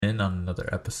in on another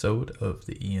episode of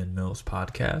the Ian Mills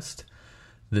podcast.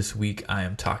 This week I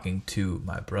am talking to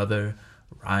my brother,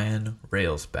 Ryan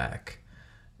Railsback,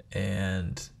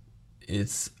 and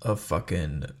it's a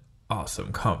fucking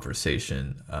awesome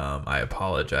conversation. I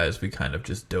apologize, we kind of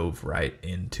just dove right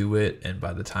into it, and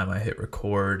by the time I hit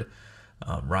record,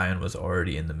 Ryan was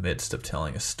already in the midst of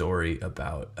telling a story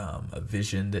about a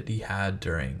vision that he had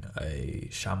during a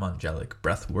shamanic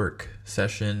breathwork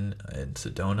session in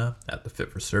Sedona at the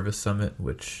Fit for Service Summit,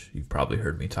 which you've probably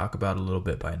heard me talk about a little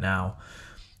bit by now.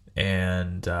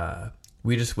 And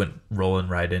we just went rolling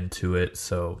right into it.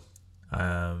 So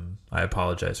I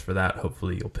apologize for that.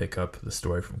 Hopefully you'll pick up the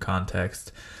story from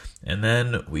context. And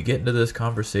then we get into this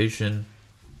conversation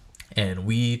and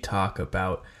we talk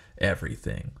about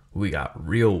everything. We got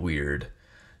real weird.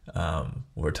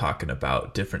 We're talking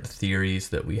about different theories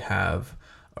that we have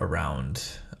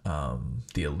around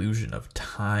the illusion of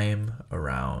time,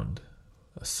 around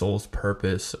a soul's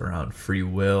purpose, around free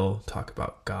will, talk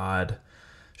about God,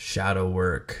 shadow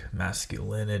work,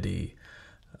 masculinity.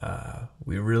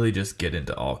 We really just get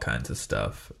into all kinds of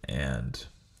stuff, and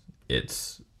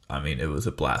it was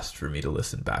a blast for me to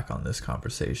listen back on this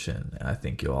conversation, and I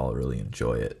think you'll all really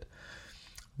enjoy it.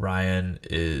 Ryan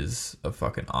is a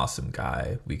fucking awesome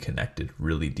guy. We connected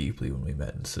really deeply when we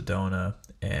met in Sedona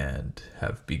and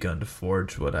have begun to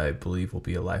forge what I believe will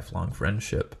be a lifelong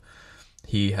friendship.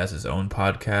 He has his own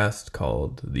podcast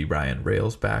called the Ryan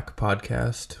Railsback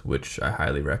Podcast, which I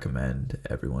highly recommend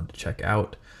everyone to check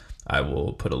out. I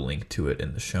will put a link to it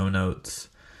in the show notes.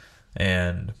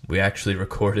 And we actually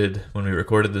when we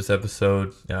recorded this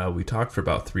episode, we talked for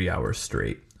about 3 hours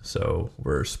straight. So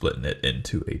we're splitting it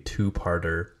into a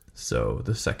two-parter. So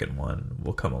the second one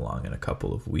will come along in a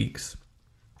couple of weeks.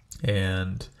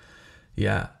 And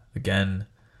yeah, again,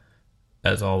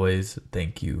 as always,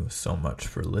 thank you so much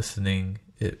for listening.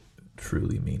 It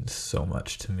truly means so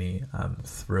much to me. I'm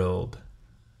thrilled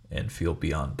and feel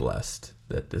beyond blessed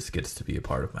that this gets to be a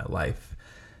part of my life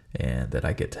and that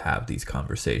I get to have these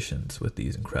conversations with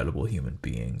these incredible human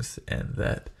beings and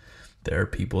that there are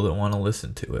people that want to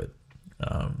listen to it.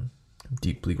 I'm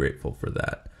deeply grateful for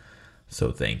that.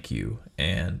 So thank you.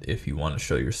 And if you want to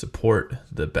show your support,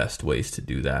 the best ways to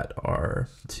do that are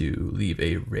to leave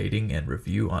a rating and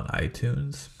review on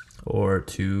iTunes or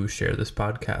to share this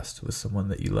podcast with someone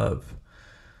that you love.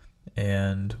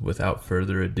 And without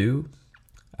further ado,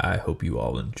 I hope you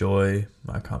all enjoy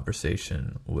my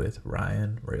conversation with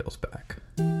Ryan Railsback.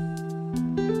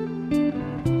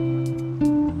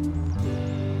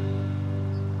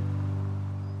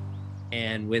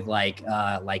 And with like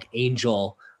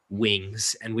angel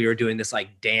wings, and we were doing this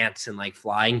like dance and like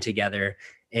flying together,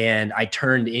 and I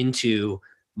turned into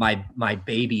my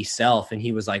baby self, and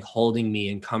he was like holding me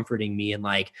and comforting me and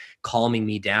like calming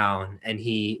me down, and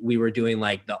we were doing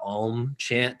like the Om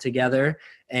chant together,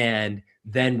 and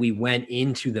then we went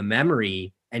into the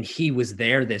memory, and he was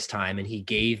there this time, and he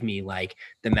gave me like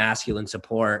the masculine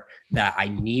support that I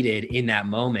needed in that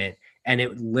moment, and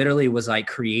it literally was like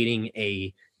creating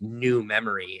a new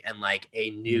memory and like a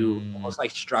new, almost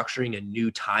like structuring a new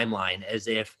timeline as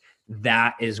if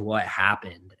that is what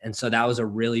happened. And so that was a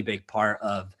really big part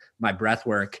of my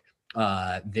breathwork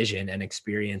vision and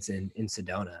experience in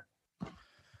Sedona.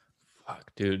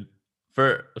 Fuck, dude.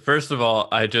 First of all,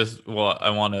 I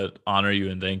want to honor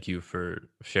you and thank you for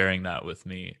sharing that with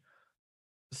me.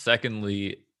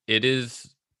 Secondly, it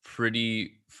is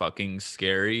pretty fucking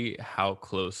scary how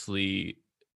closely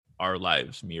our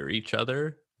lives mirror each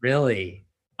other. Really?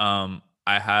 I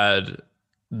had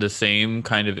the same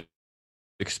kind of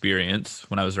experience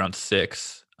when I was around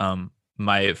 6.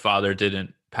 My father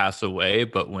didn't pass away,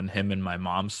 but when him and my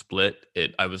mom split,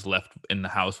 I was left in the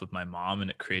house with my mom, and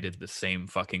it created the same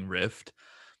fucking rift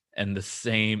and the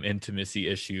same intimacy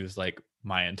issues like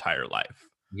my entire life.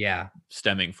 Yeah.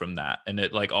 Stemming from that. And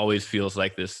it like always feels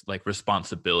like this like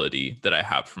responsibility that I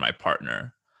have for my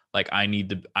partner. Like I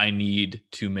need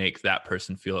to make that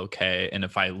person feel okay. And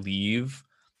if I leave,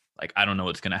 like I don't know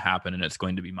what's going to happen, and it's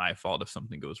going to be my fault if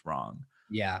something goes wrong.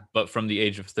 Yeah. But from the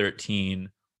age of 13,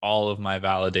 all of my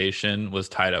validation was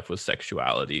tied up with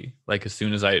sexuality. Like as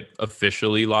soon as I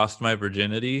officially lost my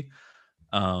virginity,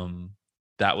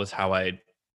 that was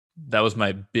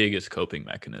my biggest coping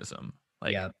mechanism.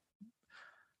 Like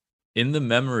in the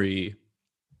memory,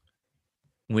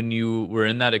 when you were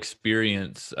in that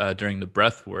experience during the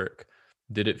breath work,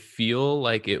 did it feel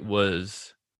like it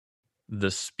was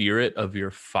the spirit of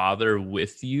your father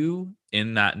with you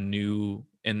in that new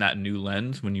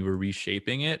lens when you were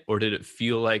reshaping it? Or did it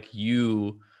feel like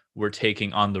you were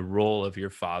taking on the role of your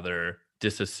father,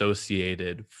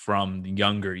 disassociated from the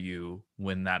younger you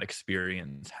when that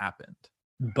experience happened?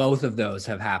 Both of those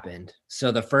have happened.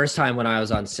 So the first time when I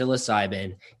was on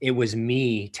psilocybin, it was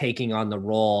me taking on the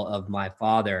role of my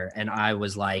father. And I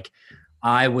was like,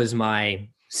 I was my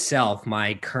self,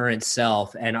 my current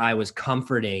self, and I was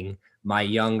comforting my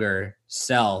younger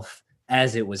self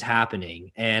as it was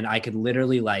happening. And I could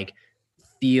literally like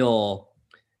feel,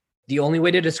 the only way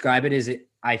to describe it is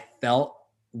I felt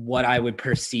what I would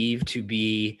perceive to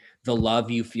be the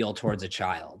love you feel towards a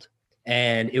child.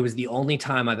 And it was the only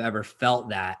time I've ever felt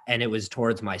that, and it was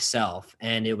towards myself,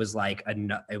 and it was like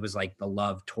the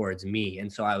love towards me.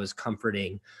 And so I was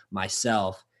comforting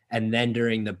myself. And then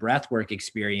during the breathwork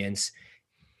experience,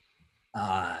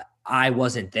 I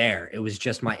wasn't there. It was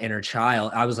just my inner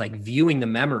child. I was like viewing the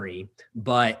memory,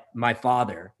 but my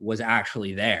father was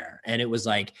actually there. And it was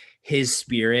like his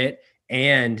spirit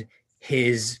and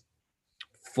his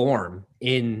form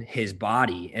in his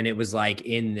body. And it was like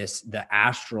in the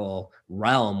astral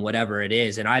realm, whatever it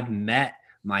is. And I've met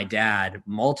my dad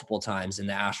multiple times in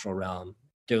the astral realm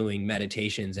doing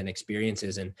meditations and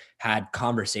experiences and had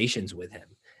conversations with him.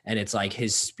 And it's like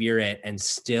his spirit and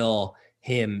still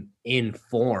him in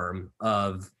form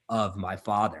of my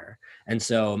father. And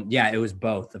so, yeah, it was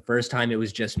both. The first time it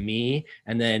was just me.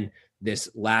 And then this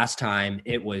last time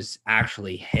it was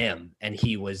actually him, and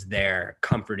he was there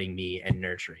comforting me and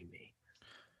nurturing me.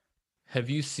 Have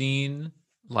you seen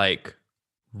like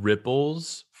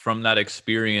ripples from that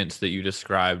experience that you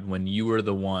described when you were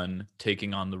the one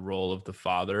taking on the role of the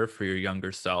father for your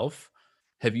younger self?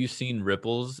 Have you seen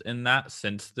ripples in that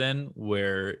since then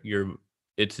where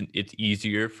it's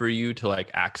easier for you to like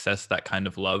access that kind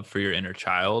of love for your inner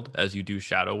child as you do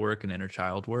shadow work and inner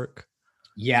child work?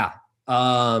 Yeah.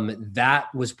 That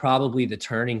was probably the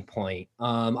turning point.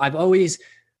 I've always,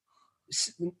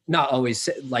 not always,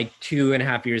 like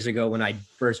 2.5 years ago when I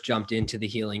first jumped into the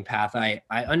healing path, I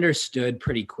understood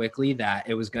pretty quickly that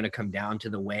it was going to come down to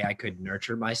the way I could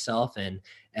nurture myself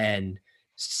and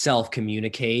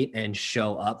self-communicate and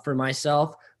show up for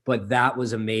myself. But that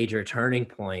was a major turning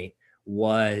point,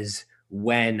 was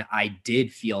when I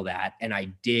did feel that and I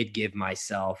did give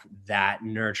myself that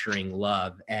nurturing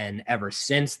love. And ever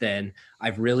since then,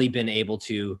 I've really been able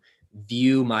to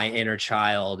view my inner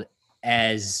child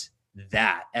as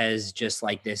that, as just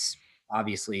like this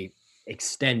obviously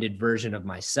extended version of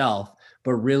myself,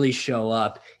 but really show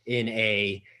up in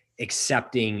a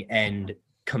accepting and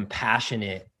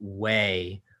compassionate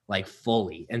way, like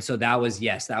fully. And so that was,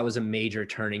 yes, that was a major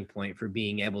turning point for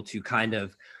being able to kind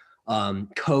of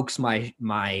coax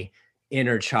my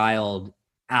inner child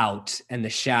out and the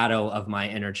shadow of my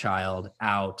inner child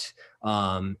out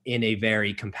in a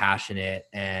very compassionate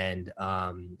and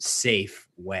safe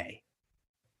way.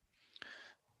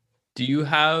 Do you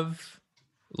have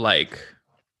like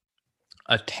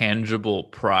a tangible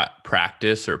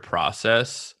practice or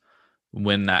process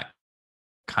when that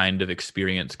kind of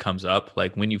experience comes up?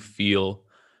 Like when you feel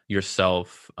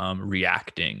yourself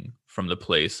reacting from the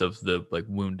place of the like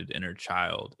wounded inner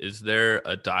child, is there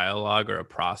a dialogue or a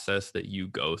process that you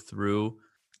go through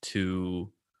to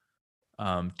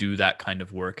do that kind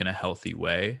of work in a healthy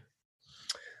way?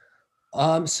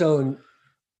 So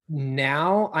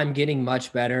now I'm getting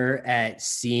much better at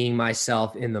seeing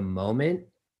myself in the moment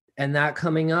and that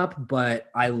coming up. But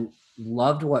I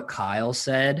loved what Kyle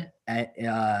said at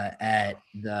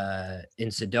the in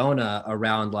Sedona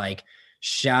around like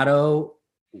shadow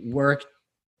work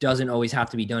doesn't always have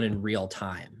to be done in real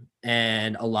time,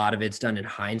 and a lot of it's done in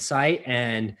hindsight.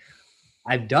 And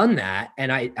I've done that,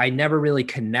 and I never really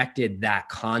connected that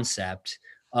concept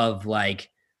of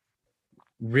like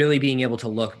really being able to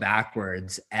look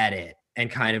backwards at it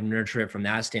and kind of nurture it from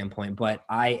that standpoint. But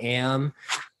I am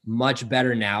much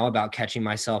better now about catching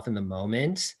myself in the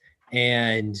moment.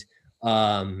 And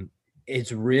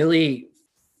it's really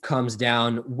comes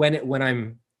down when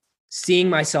I'm seeing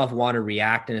myself want to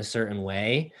react in a certain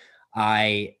way,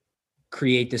 I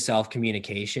create the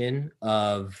self-communication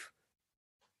of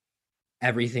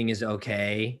everything is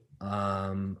okay.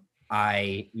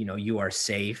 You are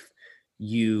safe,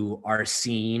 you are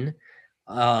seen.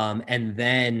 And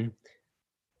then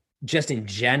just in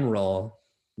general,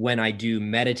 when I do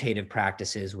meditative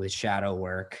practices with shadow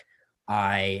work,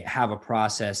 I have a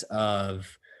process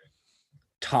of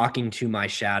talking to my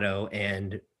shadow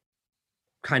and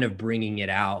kind of bringing it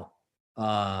out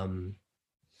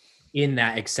in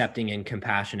that accepting and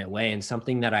compassionate way. And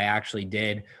something that I actually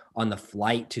did on the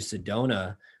flight to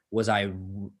Sedona was I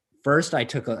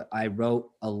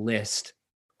wrote a list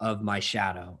of my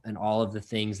shadow and all of the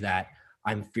things that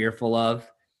I'm fearful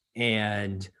of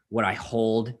and what I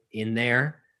hold in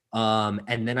there.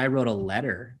 And then I wrote a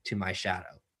letter to my shadow.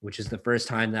 which is the first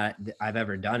time that I've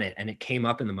ever done it. And it came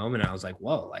up in the moment. I was like,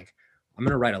 whoa, like I'm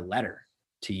going to write a letter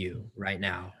to you right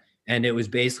now. And it was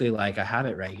basically like, I have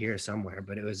it right here somewhere,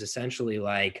 but it was essentially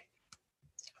like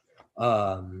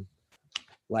I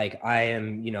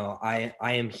am, I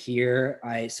am here.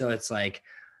 So it's like,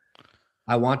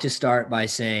 I want to start by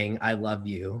saying, I love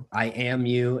you. I am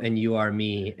you and you are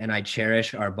me, and I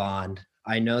cherish our bond.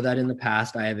 I know that in the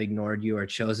past I have ignored you or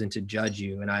chosen to judge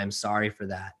you, and I am sorry for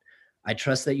that. I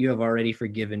trust that you have already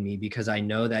forgiven me because I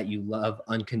know that you love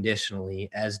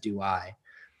unconditionally, as do I,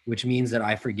 which means that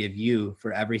I forgive you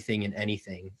for everything and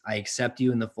anything. I accept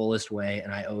you in the fullest way,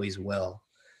 and I always will.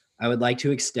 I would like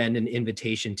to extend an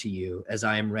invitation to you as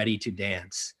I am ready to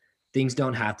dance. Things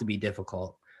don't have to be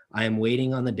difficult. I am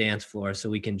waiting on the dance floor so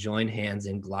we can join hands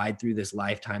and glide through this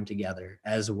lifetime together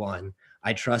as one.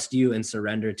 I trust you and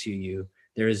surrender to you.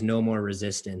 There is no more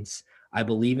resistance. I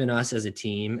believe in us as a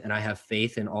team, and I have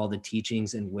faith in all the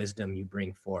teachings and wisdom you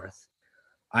bring forth.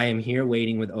 I am here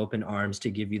waiting with open arms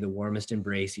to give you the warmest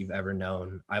embrace you've ever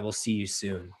known. I will see you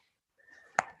soon.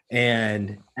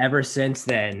 And ever since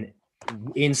then,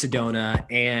 in Sedona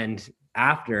and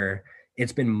after,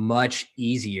 it's been much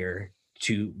easier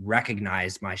to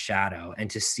recognize my shadow and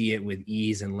to see it with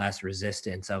ease and less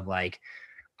resistance of like,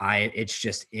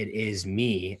 it is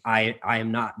me. I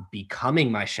am not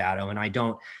becoming my shadow, and I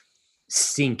don't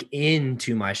sink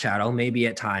into my shadow. Maybe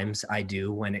at times I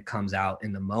do when it comes out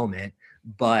in the moment,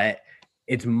 but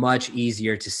it's much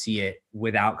easier to see it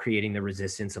without creating the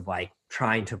resistance of like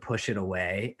trying to push it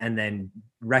away and then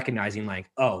recognizing like,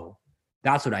 oh,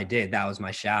 that's what I did. That was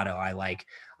my shadow.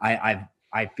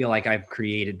 I feel like I've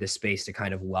created this space to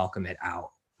kind of welcome it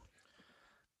out.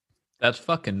 That's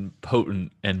fucking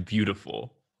potent and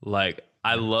beautiful. Like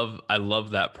I love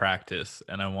that practice,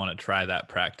 and I want to try that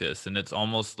practice. And it's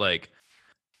almost like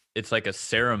it's like a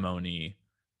ceremony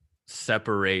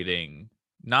separating,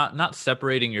 not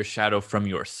separating your shadow from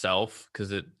yourself,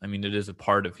 because it is a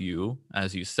part of you,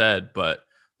 as you said, but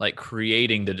like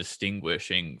creating the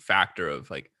distinguishing factor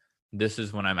of like, this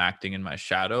is when I'm acting in my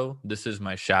shadow, this is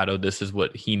my shadow, this is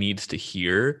what he needs to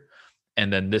hear,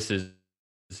 and then this is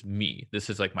me, this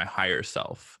is like my higher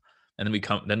self. And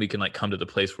then we can like come to the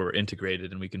place where we're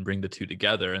integrated and we can bring the two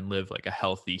together and live like a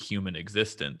healthy human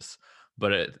existence.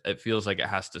 But it feels like it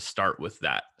has to start with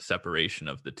that separation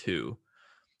of the two,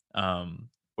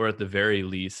 or at the very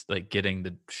least like getting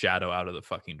the shadow out of the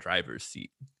fucking driver's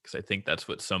seat, because I think that's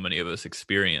what so many of us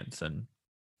experience. And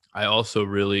I also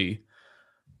really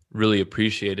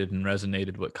appreciated and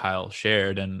resonated what Kyle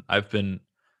shared. And I've been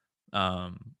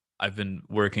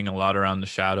working a lot around the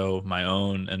shadow of my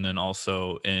own, and then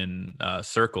also in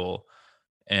Circle.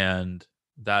 And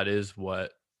that is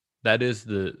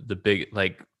the big,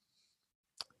 like,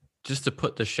 just to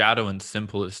put the shadow in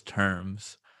simplest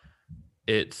terms,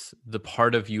 it's the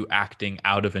part of you acting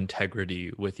out of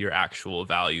integrity with your actual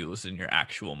values and your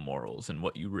actual morals and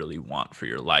what you really want for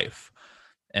your life.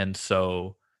 And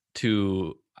so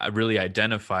to really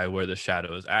identify where the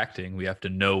shadow is acting, we have to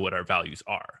know what our values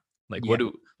are. Like, Yeah.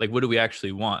 what do we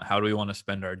actually want? How do we want to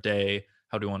spend our day?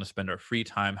 How do we want to spend our free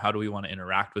time? How do we want to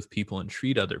interact with people and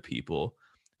treat other people?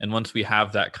 And once we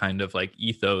have that kind of like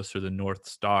ethos or the North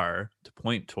Star to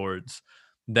point towards,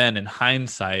 then in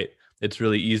hindsight, it's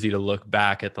really easy to look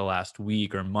back at the last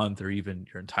week or month or even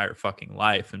your entire fucking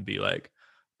life and be like,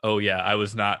 oh yeah, I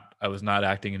was not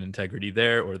acting in integrity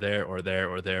there or there or there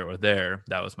or there or there.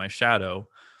 That was my shadow.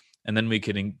 And then we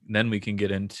can get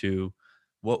into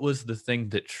what was the thing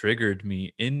that triggered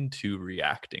me into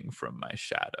reacting from my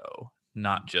shadow,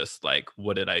 not just like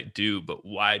what did I do, but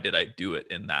why did I do it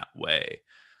in that way?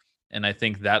 And I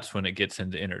think that's when it gets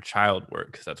into inner child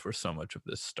work, because that's where so much of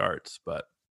this starts. But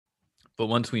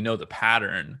once we know the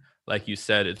pattern, like you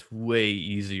said, it's way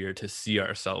easier to see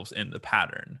ourselves in the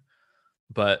pattern.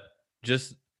 But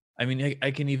just, I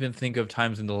can even think of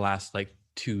times in the last like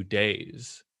 2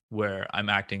 days where I'm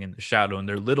acting in the shadow, and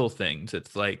they're little things.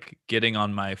 It's like getting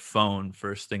on my phone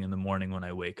first thing in the morning when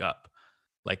I wake up.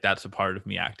 Like that's a part of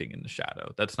me acting in the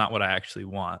shadow. That's not what I actually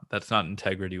want. That's not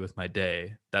integrity with my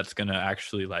day. That's going to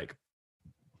actually like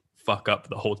fuck up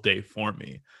the whole day for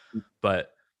me.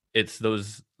 But it's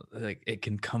those, like, it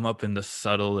can come up in the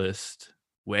subtlest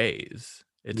ways.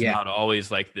 It's Yeah. not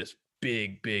always like this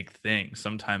big thing.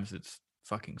 Sometimes it's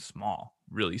fucking small,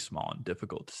 really small and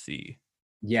difficult to see.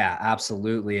 Yeah,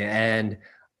 absolutely. And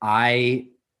I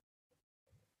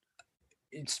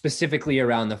specifically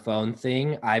around the phone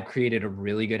thing, I've created a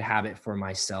really good habit for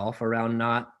myself around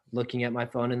not looking at my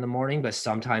phone in the morning, but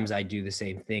sometimes I do the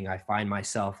same thing. I find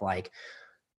myself like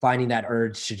finding that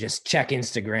urge to just check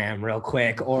Instagram real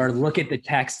quick or look at the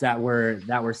texts that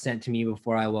were sent to me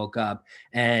before I woke up.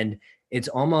 And it's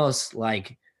almost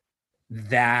like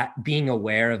that being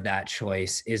aware of that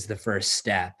choice is the first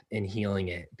step in healing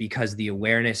it, because the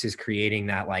awareness is creating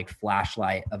that like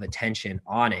flashlight of attention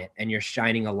on it, and you're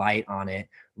shining a light on it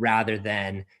rather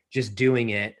than just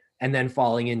doing it and then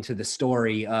falling into the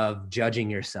story of judging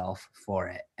yourself for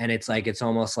it. And it's like, it's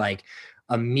almost like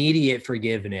immediate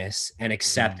forgiveness and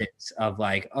acceptance of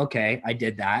like, okay, I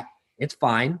did that. It's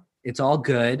fine. It's all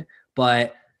good.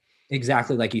 But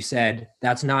exactly like you said,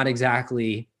 that's not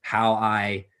exactly how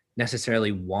I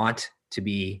necessarily want to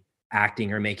be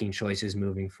acting or making choices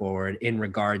moving forward in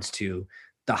regards to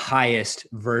the highest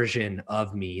version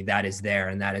of me that is there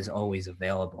and that is always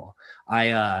available.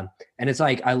 And it's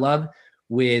like, I love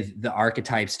with the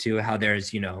archetypes too, how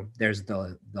there's, there's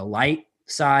the light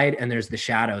side and there's the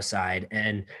shadow side.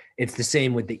 And it's the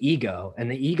same with the ego. And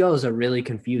the ego is a really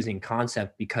confusing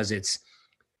concept because it's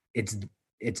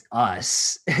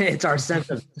us. It's our sense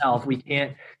of self. We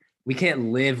can't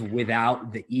live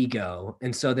without the ego.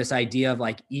 And so this idea of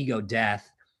like ego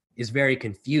death is very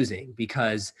confusing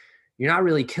because you're not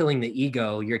really killing the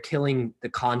ego, you're killing the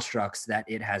constructs that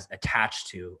it has attached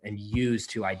to and used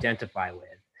to identify with.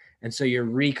 And so you're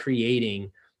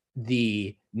recreating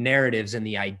the narratives and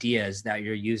the ideas that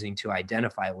you're using to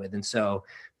identify with. And so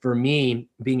for me,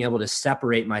 being able to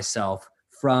separate myself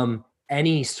from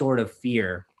any sort of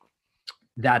fear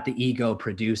that the ego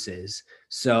produces.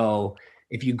 So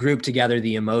if you group together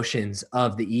the emotions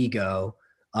of the ego,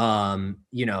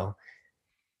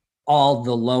 all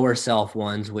the lower self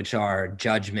ones, which are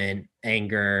judgment,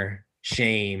 anger,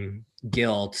 shame,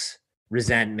 guilt,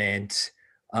 resentment,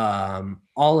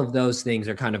 all of those things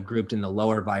are kind of grouped in the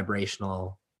lower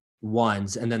vibrational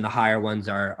ones. And then the higher ones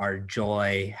are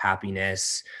joy,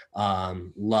 happiness,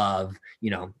 love,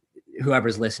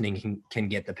 whoever's listening can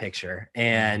get the picture.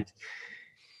 And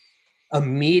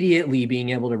immediately being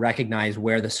able to recognize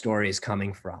where the story is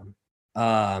coming from.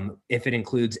 If it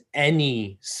includes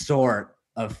any sort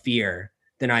of fear,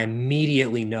 then I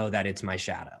immediately know that it's my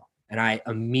shadow. And I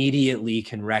immediately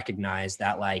can recognize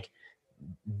that like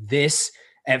this,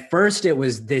 at first it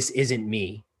was, this isn't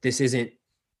me. This isn't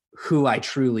who I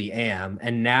truly am.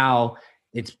 And now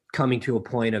it's coming to a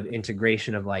point of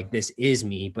integration of like, this is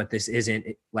me, but this isn't,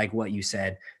 like what you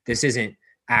said, this isn't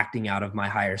acting out of my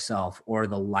higher self or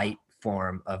the light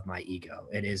form of my ego.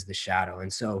 It is the shadow.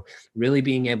 And so really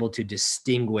being able to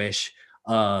distinguish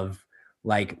of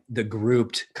like the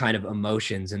grouped kind of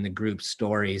emotions and the group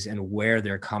stories and where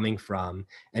they're coming from,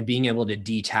 and being able to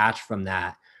detach from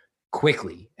that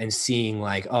quickly and seeing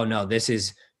like, oh no, this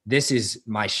is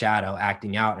my shadow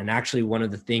acting out. And actually one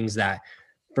of the things that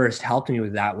first helped me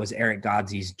with that was Eric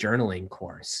Godsey's journaling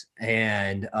course,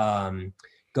 and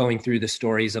going through the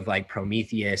stories of like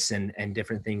Prometheus and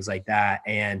different things like that,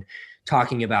 and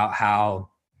talking about how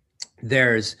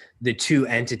there's the two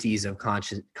entities of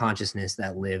consciousness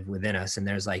that live within us. And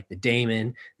there's like the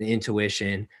daemon, the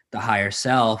intuition, the higher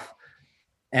self,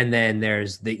 and then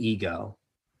there's the ego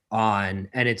and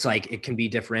it's like, it can be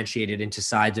differentiated into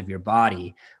sides of your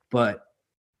body. But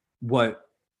what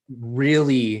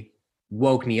really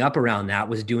woke me up around that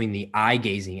was doing the eye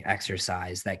gazing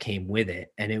exercise that came with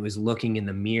it. And it was looking in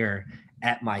the mirror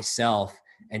at myself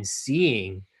and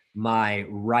seeing my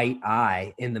right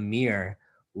eye in the mirror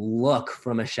look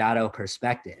from a shadow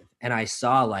perspective. And I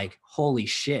saw like, holy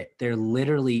shit, there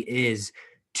literally is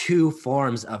two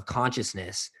forms of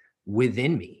consciousness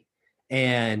within me.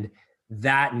 And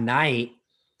that night,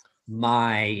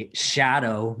 my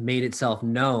shadow made itself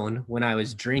known when I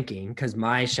was drinking, because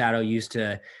my shadow used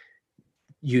to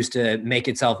make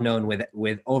itself known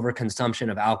with overconsumption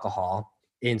of alcohol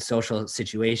in social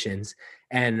situations.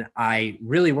 And I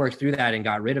really worked through that and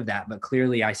got rid of that, but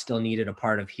clearly I still needed a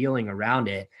part of healing around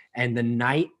it. And the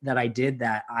night that I did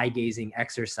that eye gazing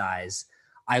exercise,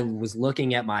 I was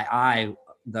looking at my eye,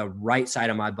 the right side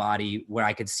of my body, where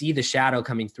I could see the shadow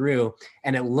coming through.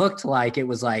 And it looked like it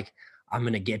was like, I'm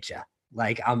going to get you.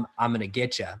 Like, I'm going to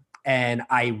get you. And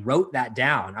I wrote that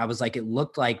down. I was like, it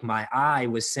looked like my eye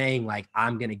was saying like,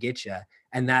 I'm going to get you.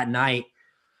 And that night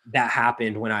that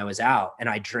happened when I was out and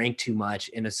I drank too much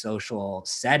in a social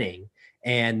setting.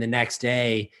 And the next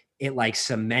day it like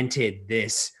cemented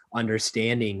this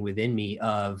understanding within me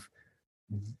of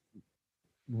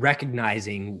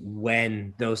recognizing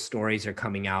when those stories are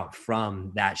coming out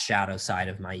from that shadow side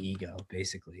of my ego,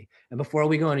 basically. And before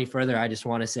we go any further, I just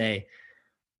want to say,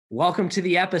 Welcome to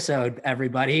the episode,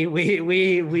 everybody.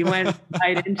 We went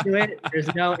right into it. There's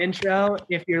no intro.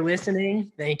 If you're listening,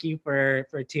 thank you for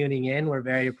tuning in. We're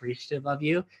very appreciative of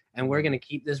you, and we're gonna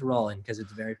keep this rolling because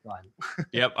it's very fun.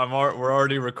 Yep, we're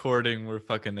already recording. We're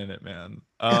fucking in it, man.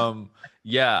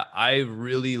 Yeah, I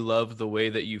really love the way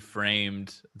that you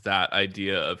framed that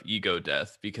idea of ego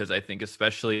death, because I think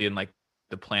especially in like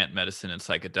the plant medicine and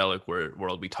psychedelic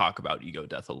world, we talk about ego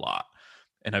death a lot,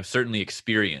 and I've certainly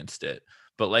experienced it.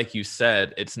 But like you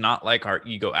said, it's not like our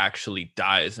ego actually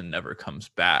dies and never comes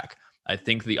back. I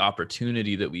think the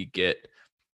opportunity that we get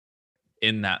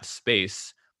in that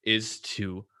space is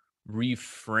to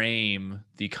reframe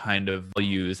the kind of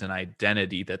values and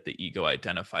identity that the ego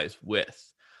identifies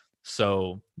with.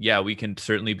 So, yeah, we can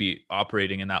certainly be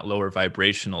operating in that lower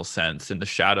vibrational sense, in the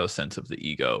shadow sense of the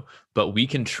ego, but we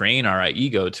can train our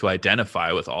ego to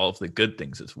identify with all of the good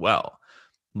things as well.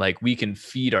 Like, we can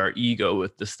feed our ego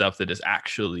with the stuff that is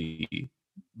actually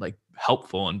like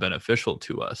helpful and beneficial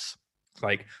to us.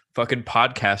 Like, fucking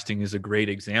podcasting is a great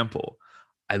example.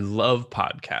 I love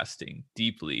podcasting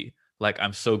deeply. Like,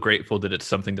 I'm so grateful that it's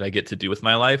something that I get to do with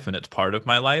my life and it's part of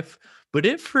my life, but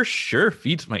it for sure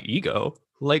feeds my ego.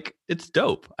 Like, it's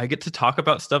dope. I get to talk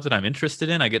about stuff that I'm interested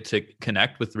in. I get to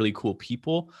connect with really cool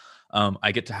people.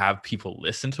 I get to have people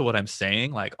listen to what I'm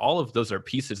saying. Like, all of those are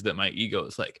pieces that my ego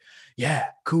is like, yeah,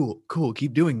 cool,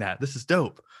 keep doing that. This is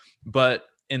dope. But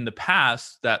in the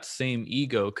past, that same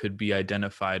ego could be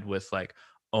identified with like,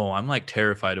 oh, I'm like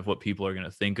terrified of what people are going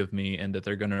to think of me, and that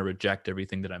they're going to reject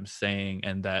everything that I'm saying,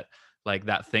 and that like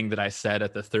that thing that I said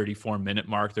at the 34-minute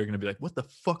mark, they're going to be like, what the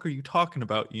fuck are you talking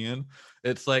about, Ian?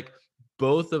 It's like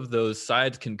both of those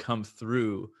sides can come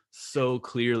through so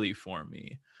clearly for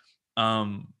me.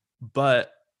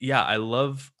 But yeah, I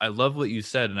love what you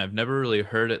said, and I've never really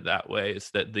heard it that way. Is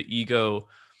that the ego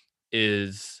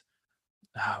is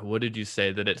what did you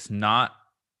say? That it's not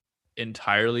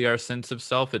entirely our sense of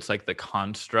self. It's like the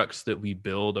constructs that we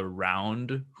build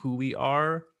around who we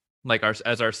are. Like,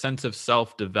 as our sense of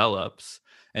self develops,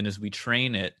 and as we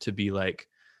train it to be like,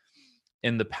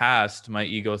 in the past, my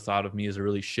ego thought of me as a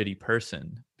really shitty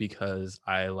person because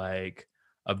I like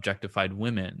objectified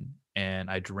women and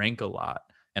I drank a lot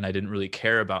and I didn't really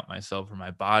care about myself or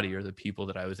my body or the people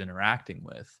that I was interacting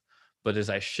with. But as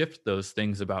I shift those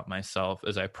things about myself,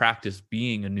 as I practice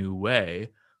being a new way,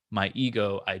 my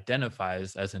ego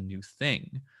identifies as a new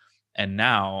thing. And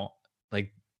now,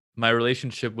 like, my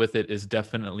relationship with it is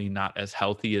definitely not as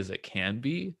healthy as it can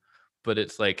be, but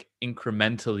it's like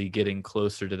incrementally getting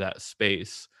closer to that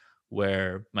space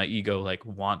where my ego like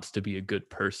wants to be a good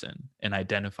person and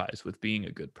identifies with being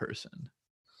a good person.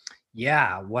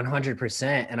 Yeah,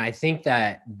 100%. And I think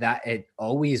that it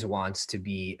always wants to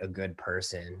be a good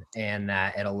person, and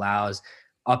that it allows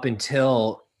up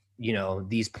until,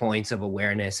 these points of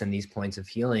awareness and these points of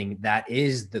healing, that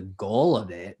is the goal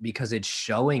of it, because it's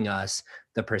showing us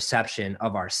the perception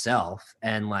of ourself.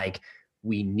 And like,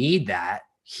 we need that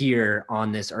here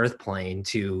on this earth plane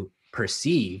to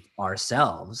perceive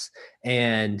ourselves.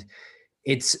 And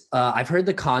it's I've heard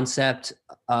the concept.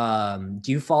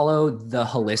 Do you follow the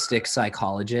holistic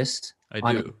psychologist I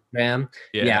on do. Instagram?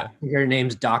 Yeah. Her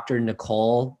name's Dr.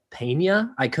 Nicole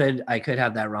Pena. I could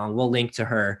have that wrong. We'll link to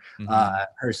her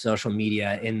her social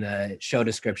media in the show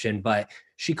description, but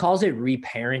she calls it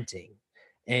reparenting.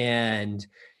 And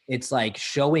it's like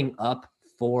showing up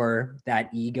for that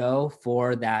ego,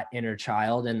 for that inner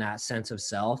child and that sense of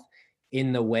self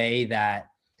in the way that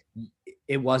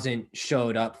it wasn't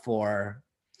showed up for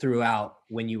throughout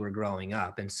when you were growing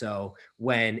up. And so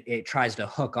when it tries to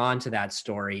hook onto that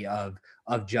story of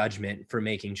judgment for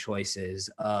making choices,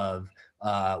 of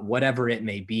whatever it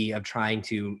may be, of trying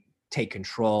to take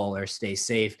control or stay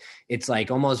safe, it's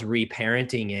like almost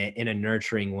reparenting it in a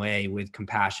nurturing way with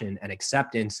compassion and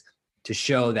acceptance to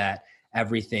show that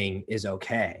everything is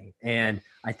okay. And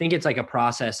I think it's like a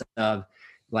process of,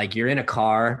 like, you're in a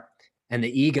car and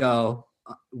the ego,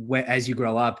 as you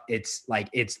grow up, it's like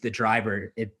it's the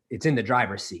driver, it's in the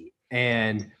driver's seat,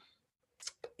 and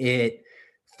it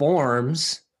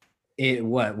forms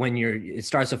it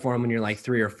starts to form when you're like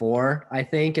 3 or 4, I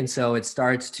think. And so it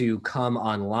starts to come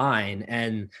online.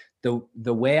 And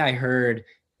the way I heard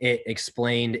it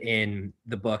explained in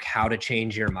the book How to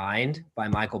Change Your Mind by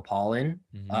Michael Pollan,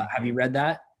 have you read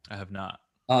that? I have not.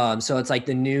 So it's like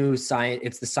the new science,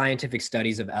 it's the scientific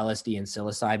studies of LSD and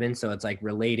psilocybin. So it's like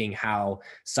relating how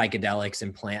psychedelics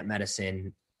and plant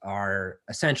medicine are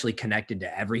essentially connected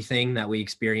to everything that we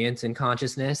experience in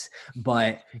consciousness.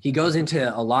 But he goes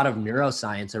into a lot of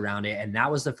neuroscience around it. And that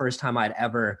was the first time I'd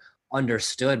ever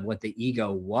understood what the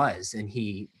ego was. And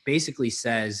he basically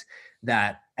says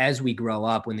that as we grow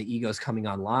up, when the ego is coming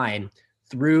online,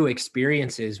 through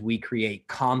experiences, we create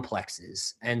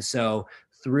complexes. And so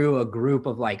through a group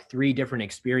of like 3 different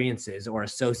experiences or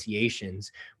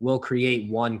associations, we'll create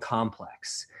one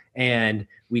complex. And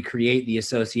we create the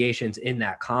associations in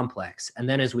that complex. And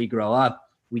then as we grow up,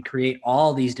 we create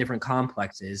all these different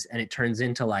complexes, and it turns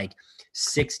into like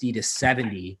 60 to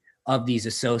 70 of these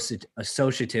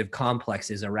associative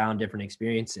complexes around different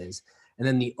experiences. And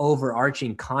then the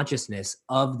overarching consciousness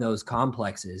of those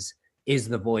complexes is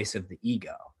the voice of the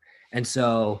ego. And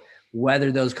so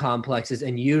whether those complexes,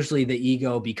 and usually the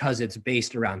ego, because it's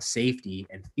based around safety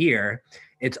and fear,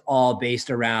 it's all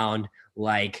based around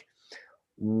like,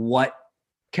 what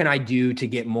can I do to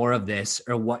get more of this,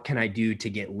 or what can I do to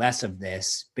get less of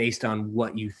this, based on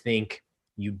what you think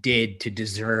you did to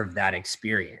deserve that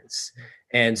experience.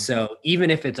 And so even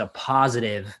if it's a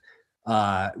positive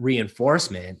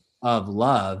reinforcement of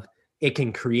love, it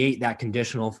can create that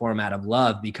conditional format of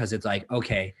love, because it's like,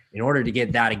 okay, in order to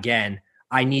get that again,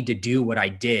 I need to do what I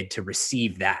did to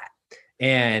receive that.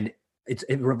 And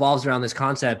it revolves around this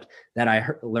concept that I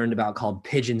learned about called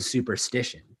pigeon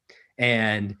superstition.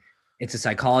 And it's a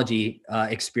psychology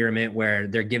experiment where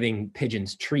they're giving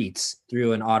pigeons treats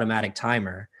through an automatic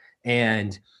timer.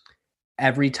 And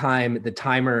every time the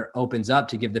timer opens up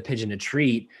to give the pigeon a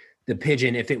treat, the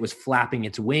pigeon, if it was flapping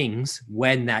its wings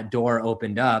when that door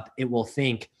opened up, it will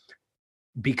think,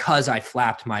 because I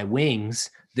flapped my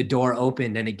wings, the door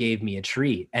opened and it gave me a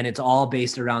treat. And it's all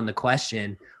based around the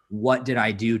question, what did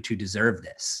I do to deserve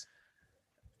this?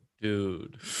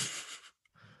 Dude.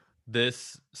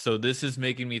 This is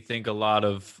making me think a lot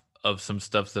of some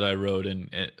stuff that I wrote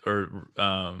or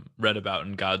read about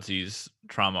in Godsey's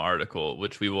trauma article,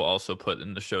 which we will also put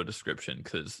in the show description,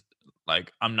 because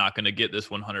like I'm not going to get this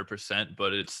 100%,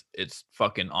 but it's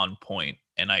fucking on point,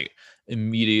 and I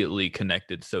immediately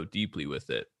connected so deeply with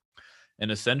it. And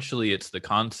essentially it's the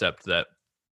concept that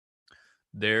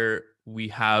we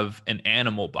have an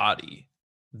animal body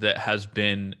that has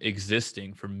been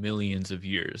existing for millions of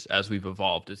years as we've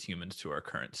evolved as humans to our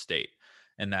current state.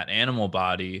 And that animal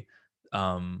body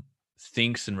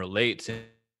thinks and relates in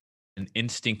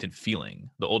instinct and feeling,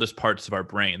 the oldest parts of our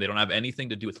brain. They don't have anything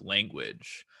to do with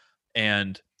language.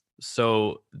 And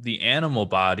so the animal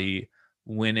body,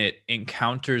 when it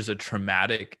encounters a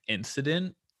traumatic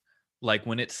incident, like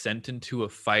when it's sent into a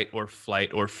fight or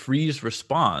flight or freeze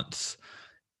response,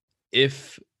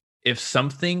 if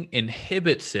something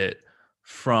inhibits it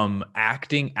from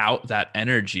acting out that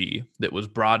energy that was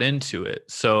brought into it.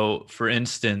 So for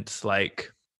instance,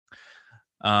 like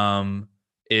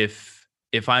if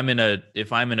I'm in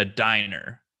a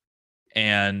diner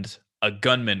and a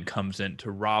gunman comes in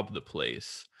to rob the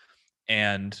place,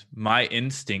 and my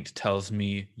instinct tells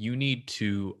me you need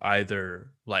to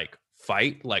either like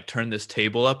fight, like turn this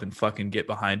table up and fucking get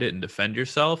behind it and defend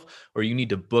yourself, or you need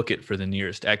to book it for the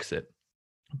nearest exit.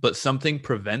 But something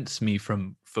prevents me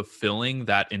from fulfilling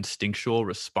that instinctual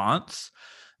response,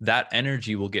 that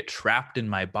energy will get trapped in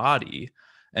my body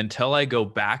until I go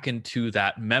back into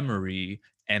that memory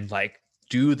and like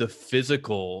do the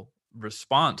physical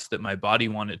response that my body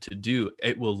wanted to do.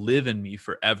 It will live in me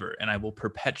forever, and I will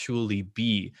perpetually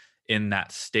be in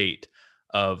that state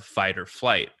of fight or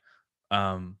flight.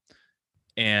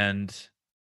 And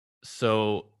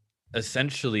so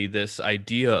essentially this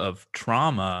idea of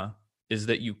trauma is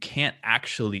that you can't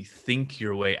actually think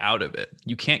your way out of it.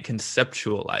 You can't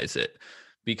conceptualize it,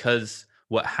 because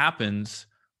what happens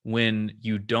when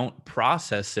you don't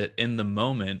process it in the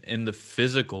moment, in the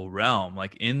physical realm,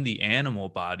 like in the animal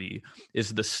body,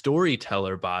 is the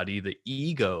storyteller body, the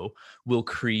ego, will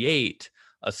create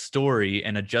a story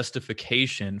and a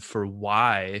justification for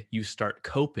why you start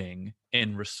coping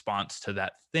in response to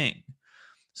that thing.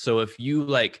 So if you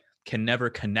like can never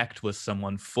connect with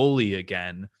someone fully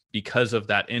again because of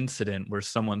that incident where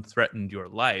someone threatened your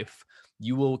life,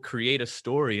 you will create a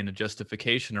story and a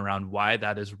justification around why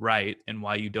that is right and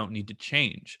why you don't need to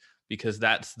change, because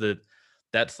that's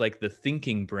like the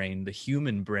thinking brain, the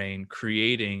human brain,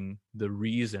 creating the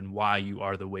reason why you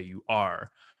are the way you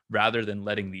are, rather than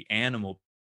letting the animal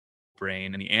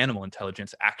brain and the animal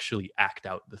intelligence actually act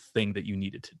out the thing that you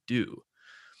needed to do.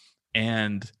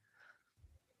 And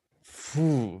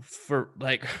for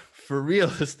real,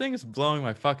 this thing is blowing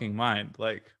my fucking mind.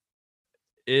 Like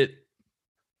it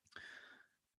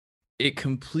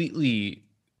completely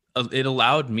it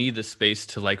allowed me the space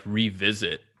to like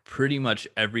revisit pretty much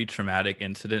every traumatic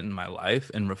incident in my life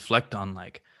and reflect on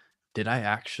like, did I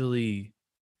actually,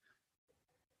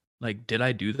 like, did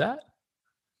I do that?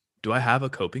 Do I have a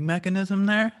coping mechanism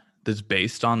there that's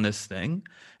based on this thing?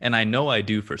 And I know I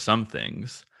do for some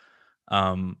things.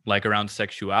 Like around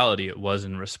sexuality, it was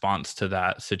in response to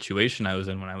that situation I was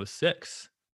in when I was 6.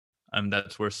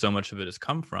 That's where so much of it has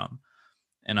come from.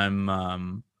 And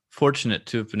I'm fortunate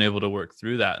to have been able to work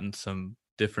through that in some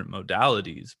different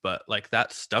modalities, but like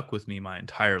that stuck with me my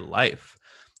entire life.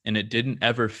 And it didn't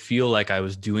ever feel like I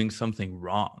was doing something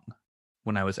wrong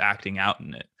when I was acting out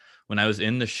in it. When I was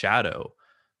in the shadow,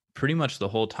 pretty much the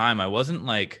whole time, I wasn't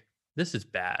like, this is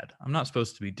bad, I'm not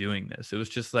supposed to be doing this. It was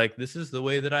just like, this is the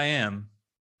way that I am.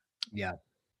 Yeah.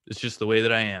 It's just the way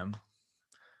that I am.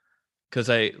 Because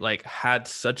I like had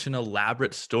such an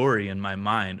elaborate story in my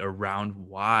mind around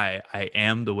why I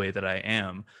am the way that I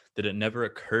am, that it never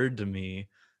occurred to me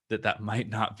that that might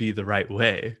not be the right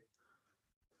way.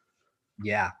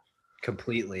 Yeah,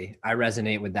 completely. I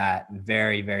resonate with that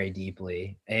very, very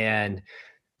deeply. And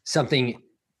something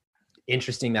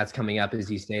interesting that's coming up as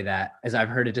you say that, as I've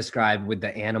heard it described with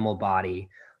the animal body,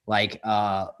 like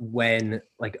when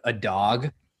like a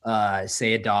dog,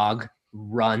 say a dog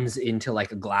runs into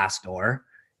like a glass door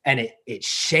and it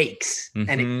shakes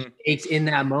and it shakes in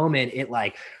that moment, it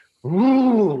like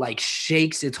ooh, like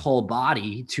shakes its whole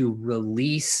body to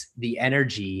release the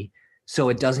energy so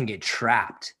it doesn't get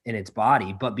trapped in its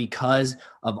body. But because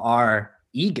of our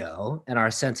ego and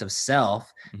our sense of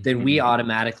self, then we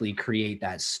automatically create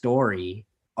that story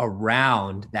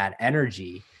around that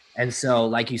energy. And so,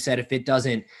 like you said, if it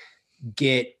doesn't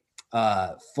get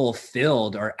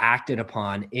fulfilled or acted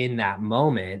upon in that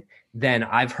moment, then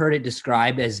I've heard it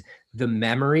described as the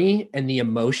memory and the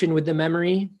emotion with the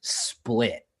memory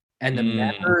split. And the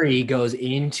memory goes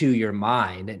into your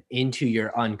mind and into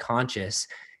your unconscious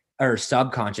or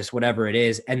subconscious, whatever it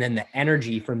is. And then the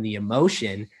energy from the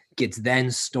emotion gets then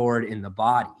stored in the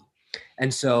body.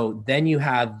 And so then you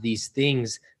have these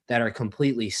things that are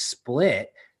completely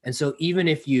split. And so even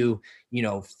if you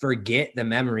forget the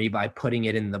memory by putting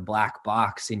it in the black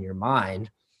box in your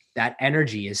mind, that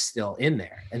energy is still in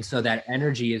there. And so that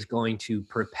energy is going to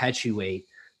perpetuate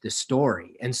the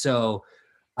story. And so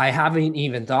I haven't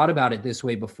even thought about it this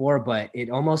way before, but it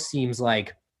almost seems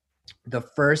like the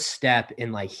first step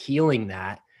in like healing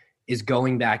that is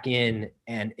going back in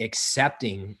and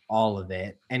accepting all of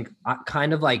it and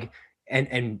kind of like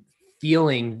and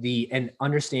feeling the and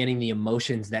understanding the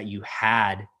emotions that you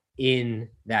had in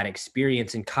that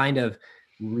experience and kind of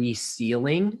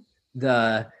resealing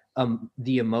the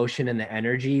emotion and the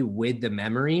energy with the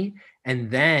memory. And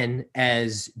then,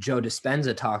 as Joe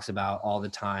Dispenza talks about all the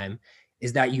time,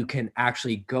 is that you can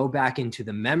actually go back into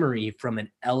the memory from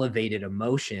an elevated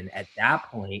emotion at that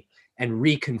point and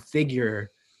reconfigure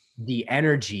the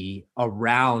energy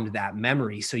around that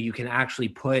memory. So you can actually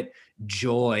put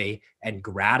joy and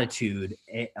gratitude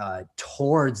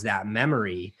towards that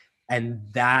memory. And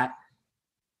that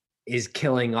is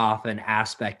killing off an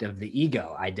aspect of the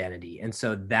ego identity. And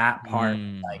so that part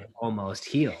like almost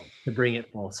healed to bring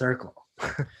it full circle.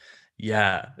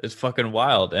 Yeah, it's fucking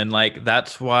wild. And like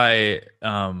that's why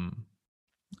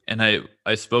and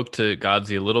I spoke to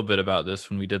Godzi a little bit about this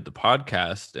when we did the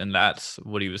podcast, and that's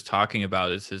what he was talking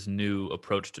about is his new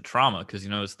approach to trauma, because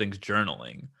his thing's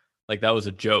journaling. Like that was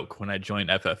a joke when I joined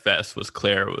FFS. Was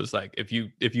Claire was like, if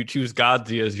you choose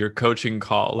Godzi as your coaching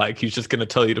call, like he's just gonna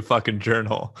tell you to fucking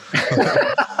journal.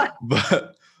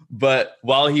 but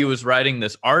while he was writing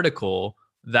this article,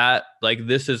 that like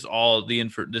this is all the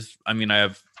I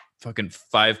have fucking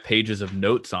 5 pages of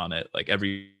notes on it. Like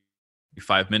every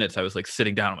 5 minutes I was like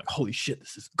sitting down, I'm like, holy shit,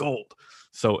 this is gold.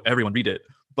 So everyone read it.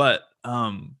 But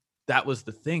that was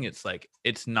the thing. It's like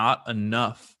it's not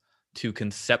enough to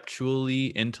conceptually,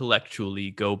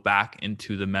 intellectually go back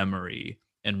into the memory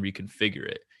and reconfigure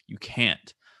it. You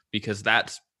can't, because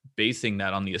that's basing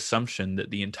that on the assumption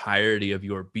that the entirety of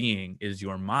your being is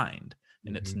your mind,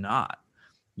 and it's not.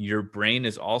 Your brain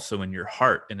is also in your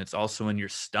heart, and it's also in your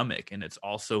stomach, and it's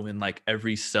also in like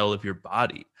every cell of your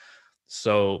body.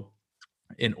 So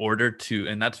in order to,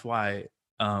 and that's why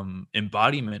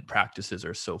embodiment practices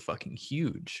are so fucking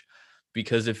huge,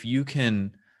 because if you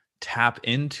can tap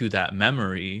into that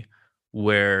memory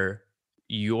where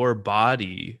your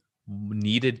body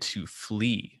needed to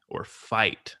flee or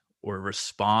fight or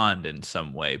respond in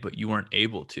some way, but you weren't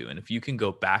able to, and if you can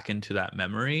go back into that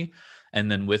memory, and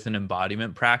then with an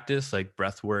embodiment practice like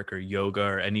breath work or yoga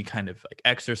or any kind of like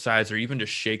exercise or even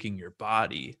just shaking your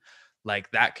body,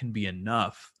 like that can be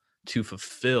enough to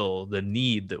fulfill the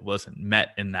need that wasn't met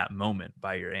in that moment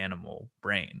by your animal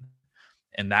brain.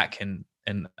 And that can,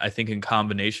 and I think in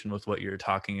combination with what you're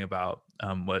talking about,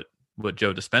 what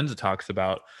Joe Dispenza talks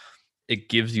about, it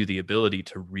gives you the ability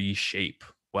to reshape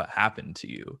what happened to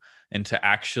you and to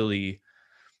actually,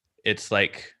 it's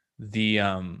like the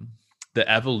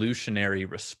evolutionary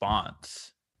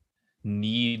response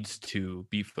needs to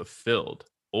be fulfilled,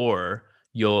 or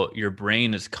your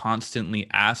brain is constantly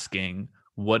asking,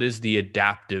 what is the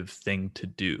adaptive thing to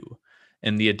do?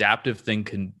 And the adaptive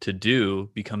thing to do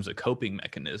becomes a coping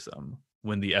mechanism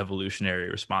when the evolutionary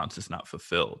response is not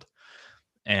fulfilled.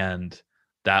 And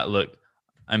that look,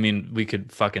 I mean, we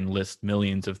could fucking list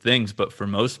millions of things, but for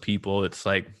most people, it's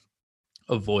like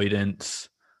avoidance,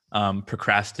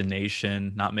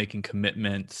 procrastination, not making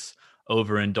commitments,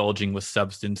 overindulging with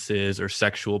substances or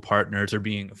sexual partners, or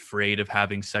being afraid of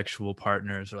having sexual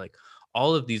partners, or like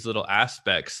all of these little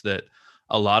aspects that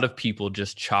a lot of people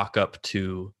just chalk up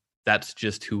to, that's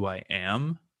just who I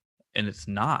am. And it's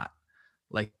not.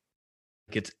 Like,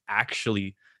 it's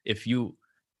actually, if you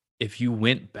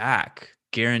went back,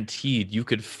 guaranteed you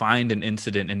could find an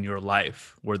incident in your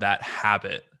life where that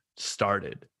habit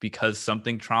started because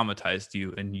something traumatized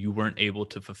you and you weren't able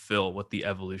to fulfill what the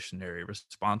evolutionary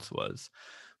response was.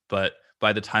 But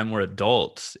by the time we're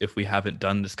adults, if we haven't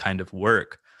done this kind of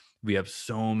work, we have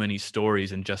so many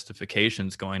stories and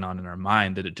justifications going on in our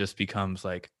mind that it just becomes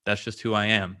like, that's just who I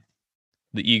am.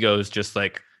 The ego is just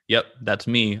like, yep, that's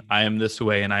me. I am this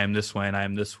way and I am this way and I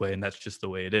am this way. And that's just the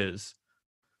way it is.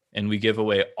 And we give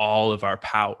away all of our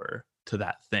power to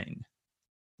that thing.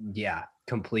 Yeah,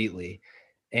 completely.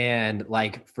 And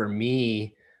like for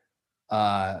me,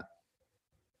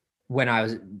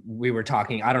 when we were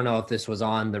talking, I don't know if this was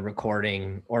on the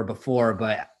recording or before,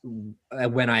 but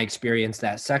when I experienced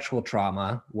that sexual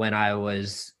trauma, when I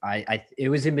it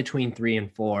was in between 3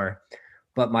 and 4,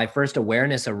 but my first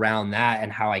awareness around that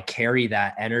and how I carry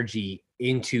that energy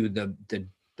into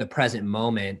the present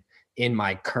moment in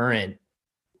my current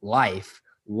life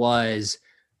was,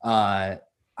 I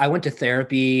went to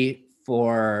therapy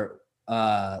for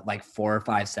like 4 or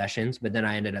 5 sessions, but then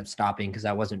I ended up stopping because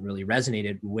I wasn't really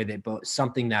resonated with it. But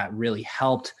something that really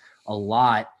helped a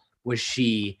lot was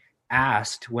she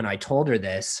asked when I told her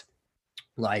this,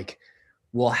 like,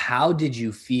 well, how did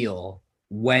you feel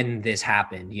when this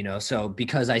happened? You know, so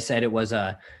because I said it was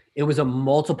a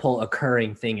multiple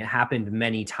occurring thing, it happened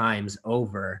many times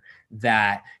over,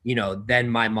 that, you know, then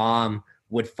my mom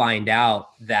would find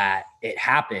out that it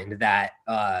happened, that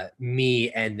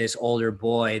me and this older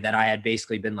boy that I had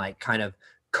basically been like kind of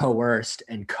coerced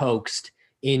and coaxed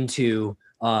into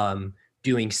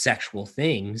doing sexual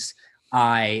things.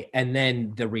 And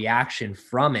then the reaction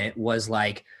from it was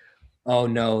like, oh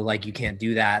no, like you can't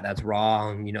do that. That's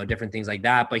wrong, you know, different things like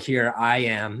that. But here I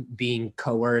am being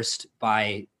coerced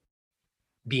by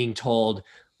being told,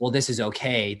 well, this is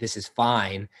okay, this is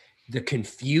fine. The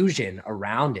confusion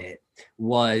around it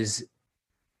was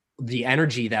the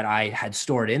energy that I had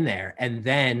stored in there. And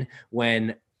then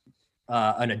when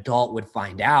an adult would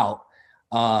find out,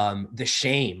 the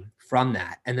shame from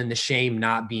that, and then the shame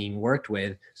not being worked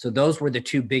with. So those were the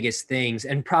two biggest things,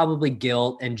 and probably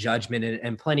guilt and judgment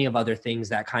and plenty of other things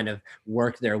that kind of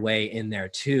worked their way in there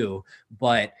too.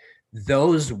 But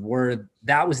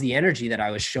that was the energy that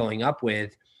I was showing up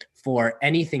with for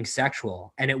anything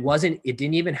sexual. And it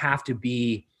didn't even have to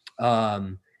be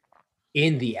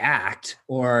in the act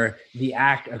or the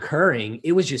act occurring.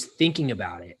 It was just thinking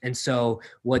about it. And so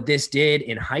what this did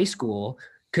in high school,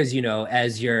 because, you know,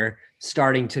 as you're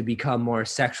starting to become more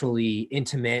sexually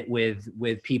intimate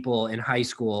with people in high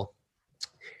school,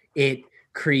 it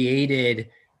created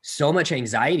so much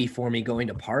anxiety for me going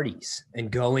to parties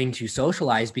and going to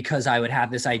socialize, because I would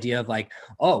have this idea of like,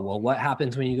 oh, well, what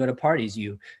happens when you go to parties?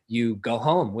 You go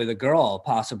home with a girl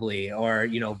possibly, or,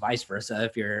 you know, vice versa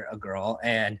if you're a girl,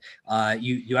 and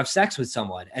you have sex with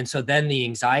someone. And so then the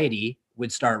anxiety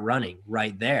would start running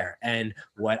right there. And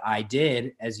what I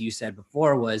did, as you said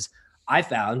before, was I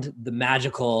found the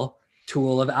magical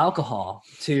tool of alcohol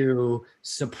to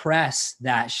suppress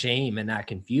that shame and that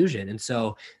confusion. And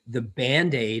so the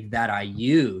Band-Aid that I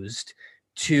used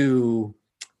to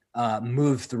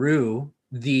move through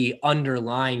the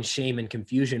underlying shame and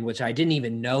confusion, which I didn't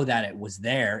even know that it was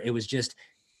there, it was just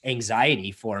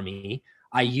anxiety for me.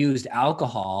 I used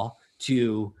alcohol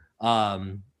to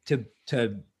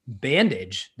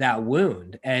bandage that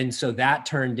wound. And so that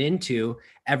turned into,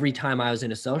 every time I was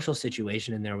in a social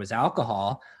situation and there was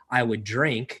alcohol, I would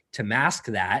drink to mask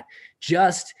that,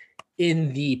 just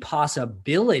in the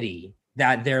possibility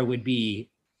that there would be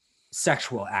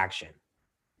sexual action.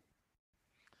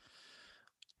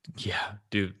 Yeah,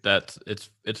 dude,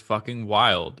 it's fucking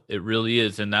wild. It really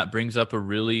is. And that brings up a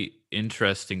really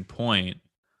interesting point.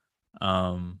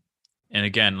 And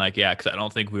again, like, yeah, because I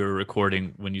don't think we were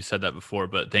recording when you said that before,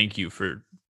 but thank you for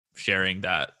sharing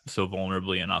that so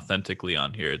vulnerably and authentically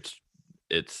on here.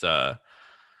 It's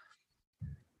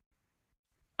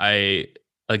I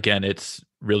again, it's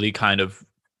really kind of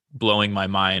blowing my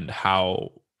mind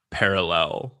how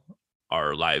parallel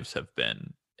our lives have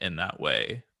been in that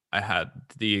way. I had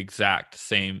the exact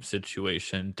same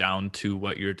situation down to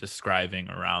what you're describing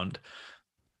around,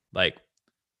 like,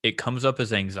 it comes up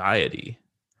as anxiety.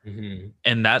 Mm-hmm.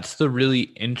 And that's the really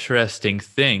interesting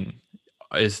thing,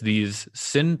 is these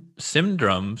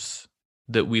syndromes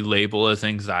that we label as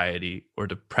anxiety or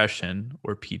depression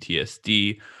or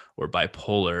PTSD or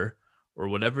bipolar or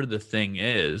whatever the thing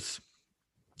is.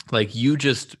 Like, you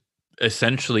just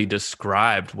essentially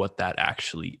described what that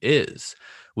actually is,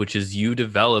 which is you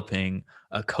developing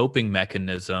a coping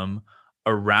mechanism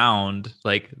around,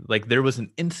 like there was an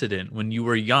incident when you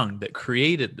were young that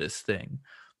created this thing,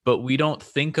 but we don't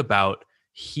think about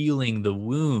healing the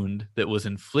wound that was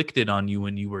inflicted on you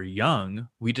when you were young.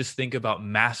 We just think about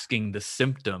masking the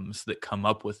symptoms that come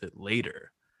up with it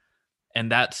later.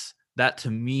 And that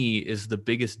to me is the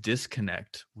biggest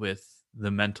disconnect with the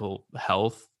mental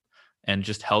health and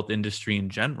just health industry in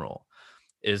general,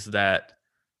 is that,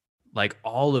 like,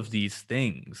 all of these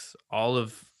things, all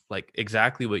of, like,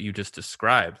 exactly what you just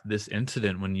described, this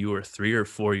incident when you were 3 or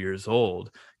 4 years old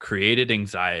created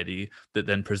anxiety that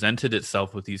then presented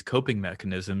itself with these coping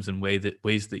mechanisms in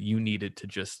ways that you needed to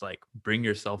just, like, bring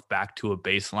yourself back to a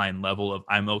baseline level of,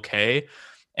 I'm okay.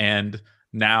 And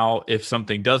now if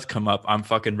something does come up, I'm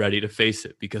fucking ready to face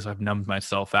it because I've numbed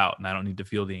myself out and I don't need to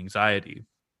feel the anxiety.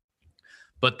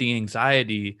 But the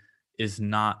anxiety is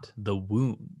not the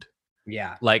wound.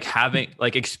 Yeah. Like,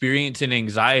 experiencing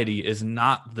anxiety is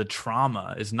not the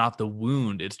trauma, is not the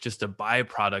wound. It's just a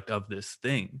byproduct of this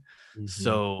thing. Mm-hmm.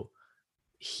 So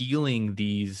healing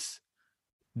these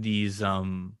I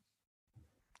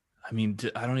mean,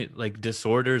 I don't, like,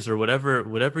 disorders or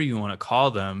whatever you want to call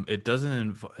them, it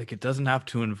doesn't have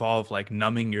to involve, like,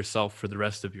 numbing yourself for the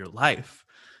rest of your life.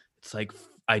 It's like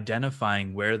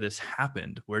identifying where this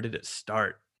happened, where did it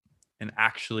start, and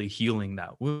actually healing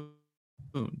that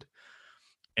wound.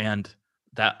 And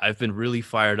that, I've been really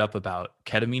fired up about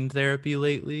ketamine therapy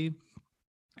lately,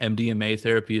 MDMA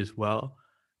therapy as well.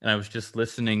 And I was just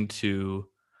listening to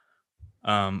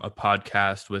a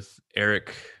podcast with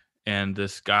Eric and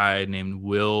this guy named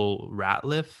Will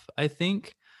Ratliff, I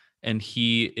think. And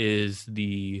he is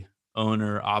the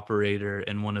owner, operator,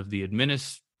 and one of the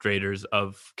administrators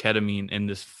of ketamine in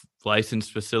this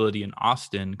licensed facility in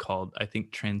Austin called, I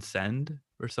think, Transcend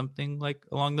or something like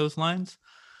along those lines.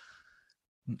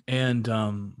 And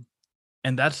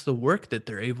that's the work that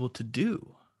they're able to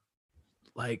do.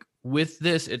 Like, with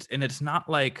this, it's not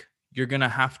like you're gonna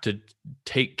have to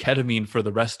take ketamine for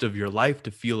the rest of your life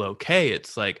to feel okay.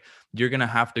 It's like you're gonna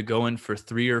have to go in for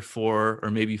 3 or 4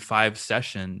 or maybe 5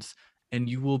 sessions and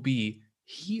you will be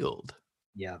healed.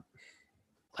 Yeah.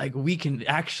 Like, we can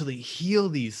actually heal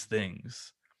these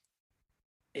things.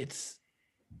 It's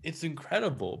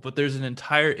incredible, but there's an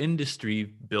entire industry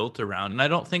built around, and I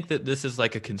don't think that this is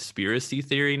like a conspiracy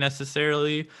theory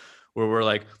necessarily, where we're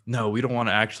like, no, we don't want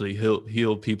to actually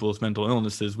heal people's mental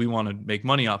illnesses. We want to make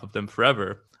money off of them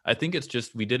forever. I think it's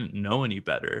just we didn't know any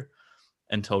better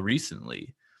until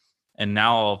recently. And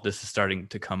now all of this is starting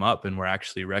to come up and we're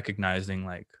actually recognizing,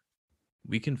 like,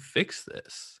 we can fix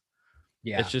this.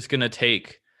 Yeah. It's just going to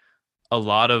take a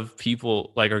lot of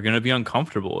people, like, are going to be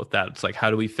uncomfortable with that. It's like,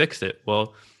 how do we fix it?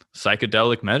 Well,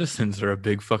 psychedelic medicines are a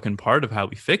big fucking part of how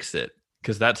we fix it,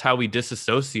 because that's how we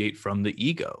disassociate from the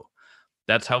ego.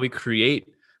 That's how we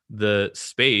create the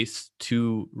space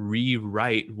to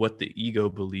rewrite what the ego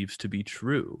believes to be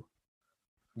true.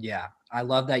 Yeah. I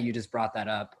love that you just brought that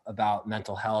up about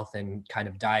mental health and kind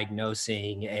of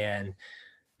diagnosing, and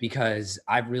because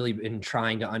I've really been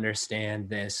trying to understand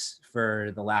this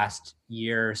for the last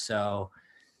year or so,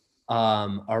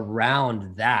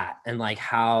 around that, and like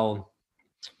how,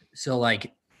 so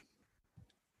like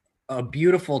a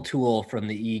beautiful tool from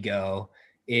the ego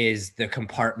is the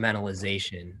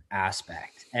compartmentalization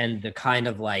aspect, and the kind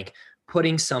of like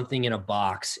putting something in a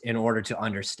box in order to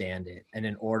understand it, and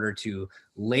in order to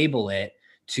label it,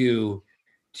 to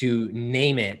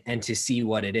name it, and to see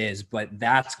what it is. But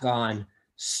that's gone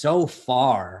so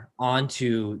far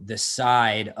onto the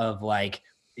side of, like,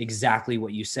 exactly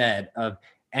what you said, of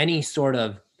any sort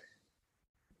of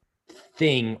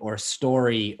thing or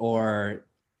story or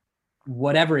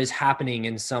whatever is happening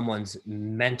in someone's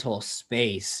mental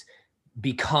space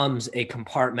becomes a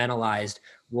compartmentalized,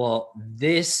 well,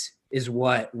 this is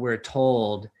what we're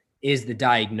told is the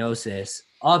diagnosis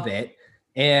of it.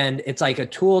 And it's like a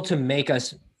tool to make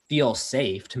us feel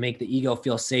safe, to make the ego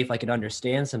feel safe, like it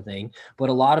understands something. But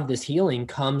a lot of this healing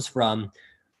comes from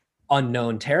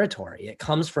unknown territory. It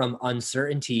comes from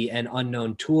uncertainty and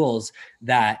unknown tools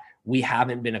that we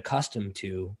haven't been accustomed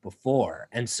to before.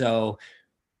 And so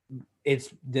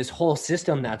it's this whole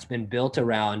system that's been built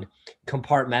around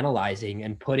compartmentalizing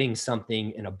and putting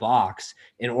something in a box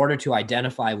in order to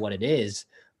identify what it is.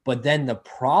 But then the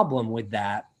problem with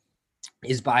that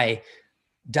is by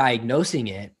diagnosing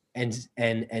it and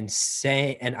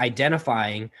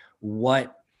identifying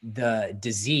what the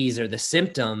disease or the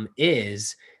symptom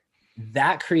is,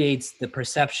 that creates the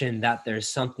perception that there's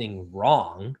something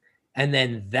wrong, and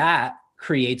then that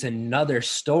creates another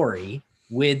story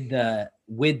with the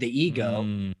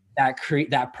ego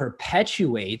that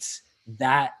perpetuates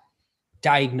that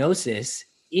diagnosis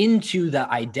into the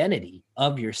identity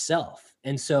of yourself.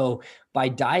 And so by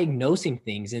diagnosing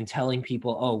things and telling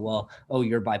people, oh, well, oh,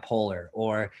 you're bipolar,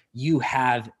 or you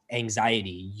have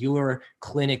anxiety, you're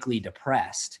clinically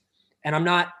depressed. And I'm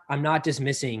not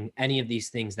dismissing any of these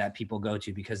things that people go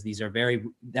to, because these are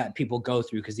that people go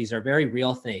through, because these are very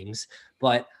real things.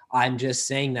 But I'm just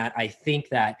saying that I think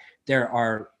that there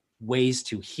are ways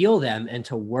to heal them and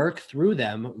to work through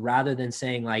them, rather than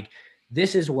saying like,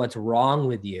 this is what's wrong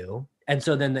with you. And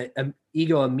so then the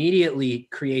ego immediately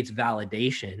creates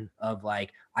validation of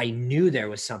like, I knew there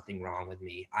was something wrong with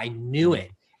me. I knew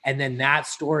it. And then that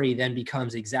story then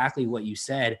becomes exactly what you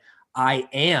said. I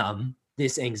am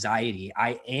this anxiety.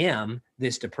 I am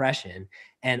this depression.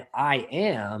 And I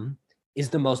am is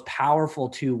the most powerful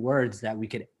two words that we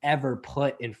could ever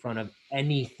put in front of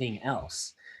anything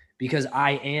else, because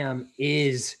I am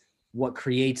is what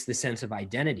creates the sense of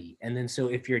identity. And then so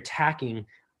if you're attacking,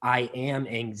 I am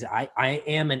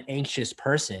an anxious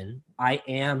person, I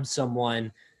am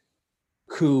someone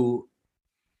who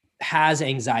has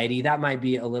anxiety, that might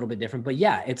be a little bit different. But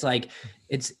yeah, it's like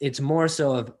it's more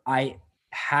so of I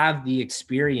have the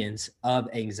experience of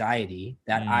anxiety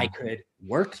that I could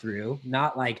work through,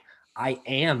 not like I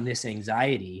am this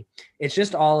anxiety. It's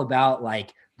just all about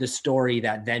like the story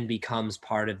that then becomes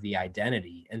part of the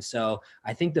identity. And so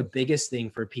I think the biggest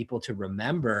thing for people to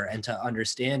remember and to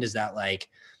understand is that like,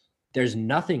 there's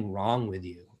nothing wrong with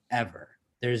you ever.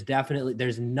 There's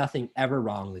nothing ever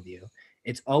wrong with you.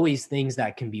 It's always things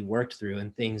that can be worked through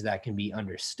and things that can be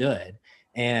understood.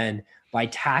 And by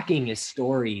tacking a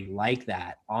story like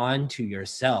that onto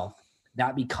yourself,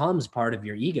 that becomes part of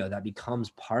your ego. That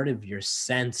becomes part of your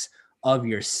sense of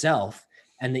yourself.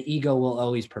 And the ego will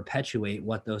always perpetuate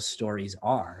what those stories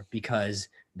are, because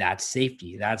that's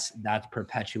safety. That's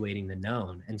perpetuating the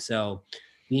known. And so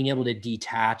being able to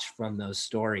detach from those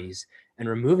stories and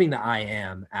removing the I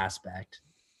am aspect,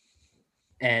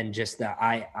 and just that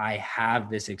I have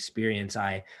this experience,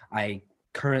 I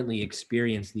currently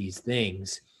experience these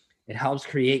things, it helps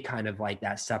create kind of like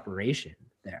that separation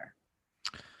there.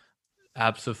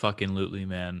 Absolutely,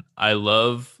 man. I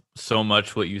love so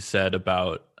much what you said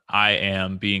about I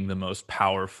am being the most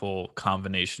powerful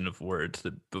combination of words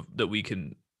that we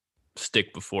can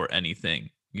stick before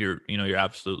anything. You're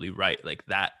absolutely right. Like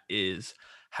that is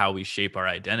how we shape our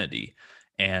identity,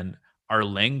 and our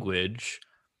language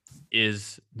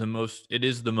is the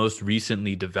most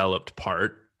recently developed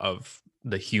part of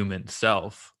the human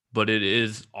self, but it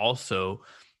is also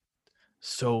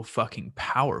so fucking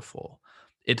powerful.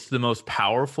 It's the most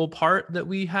powerful part that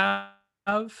we have,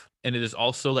 and it is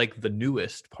also like the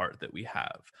newest part that we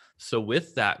have. So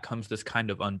with that comes this kind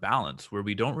of unbalance where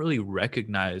we don't really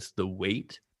recognize the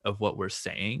weight of what we're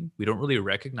saying. We don't really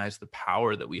recognize the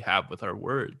power that we have with our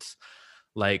words.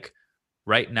 Like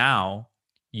right now,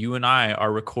 you and I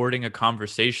are recording a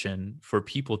conversation for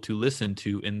people to listen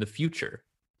to in the future.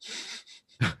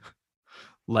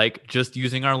 Like just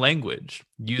using our language,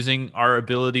 using our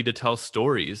ability to tell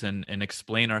stories and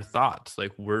explain our thoughts.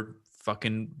 Like we're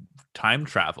fucking time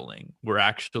traveling. We're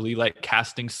actually like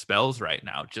casting spells right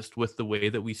now just with the way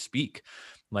that we speak.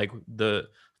 Like the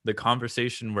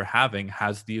conversation we're having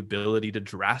has the ability to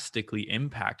drastically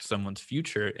impact someone's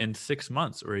future in 6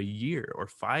 months or a year or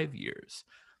 5 years.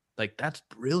 Like that's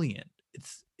brilliant.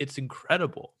 It's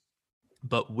incredible.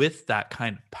 But with that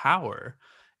kind of power,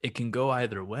 it can go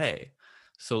either way.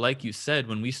 So like you said,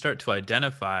 when we start to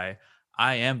identify,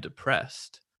 I am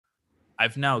depressed,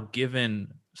 I've now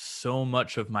given so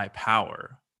much of my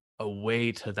power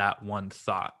away to that one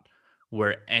thought,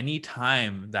 where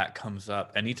anytime that comes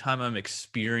up, anytime I'm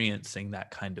experiencing that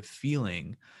kind of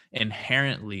feeling,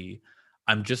 inherently,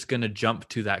 I'm just going to jump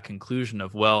to that conclusion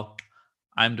of, well,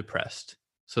 I'm depressed,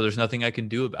 so there's nothing I can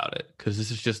do about it because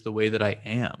this is just the way that I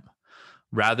am,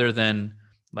 rather than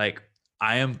like,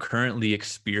 I am currently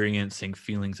experiencing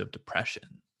feelings of depression.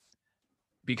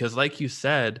 Because like you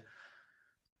said,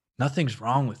 nothing's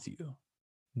wrong with you.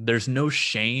 There's no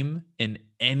shame in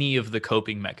any of the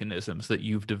coping mechanisms that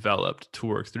you've developed to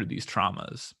work through these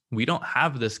traumas. We don't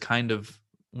have this kind of,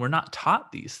 we're not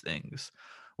taught these things.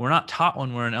 We're not taught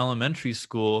when we're in elementary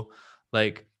school,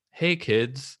 like, hey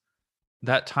kids,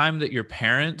 that time that your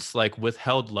parents like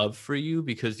withheld love for you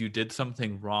because you did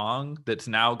something wrong that's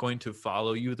now going to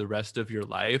follow you the rest of your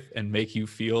life and make you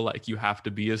feel like you have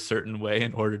to be a certain way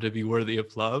in order to be worthy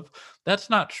of love. That's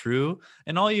not true.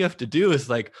 And all you have to do is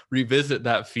like revisit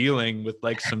that feeling with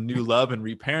like some new love and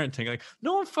reparenting. Like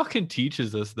no one fucking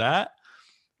teaches us that.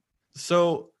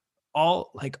 So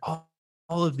all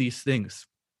of these things,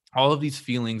 all of these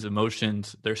feelings,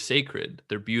 emotions, they're sacred,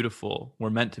 they're beautiful, we're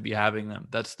meant to be having them.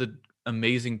 That's the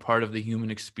amazing part of the human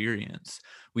experience.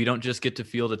 We don't just get to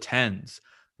feel the tens,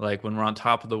 like when we're on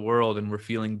top of the world and we're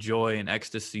feeling joy and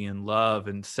ecstasy and love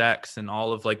and sex and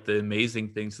all of like the amazing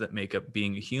things that make up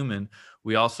being a human.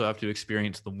 We also have to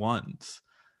experience the ones,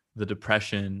 the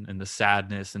depression and the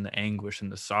sadness and the anguish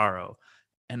and the sorrow,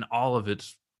 and all of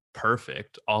it's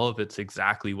perfect, all of it's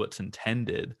exactly what's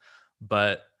intended.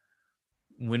 But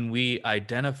when we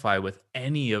identify with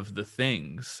any of the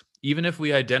things, even if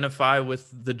we identify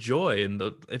with the joy and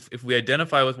if we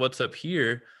identify with what's up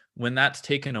here, when that's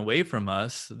taken away from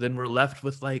us, then we're left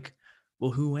with like, well,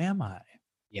 who am I?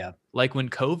 Yeah. Like when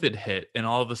COVID hit and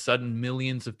all of a sudden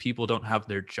millions of people don't have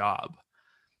their job.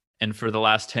 And for the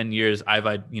last 10 years,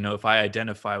 if I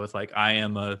identify with like, I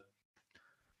am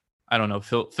I don't know,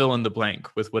 fill in the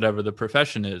blank with whatever the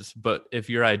profession is. But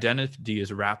if your identity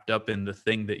is wrapped up in the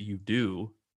thing that you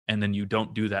do, and then you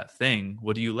don't do that thing,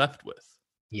 what are you left with?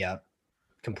 Yeah,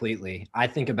 completely. I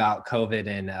think about COVID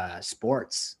and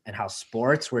sports and how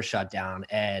sports were shut down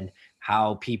and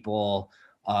how people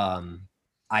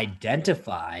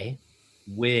identify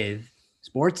with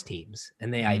sports teams,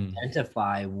 and they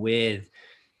identify with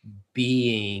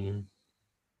being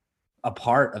a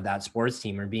part of that sports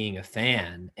team or being a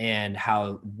fan, and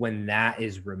how when that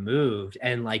is removed,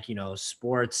 and like,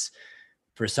 sports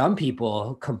for some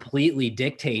people completely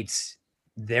dictates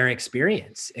their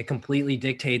experience. It completely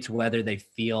dictates whether they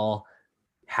feel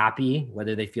happy,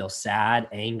 whether they feel sad,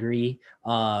 angry.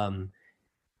 And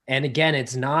again,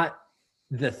 it's not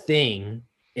the thing,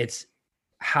 it's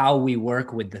how we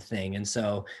work with the thing. And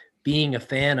so being a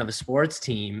fan of a sports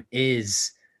team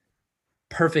is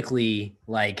perfectly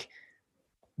like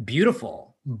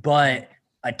beautiful, but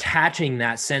attaching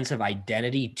that sense of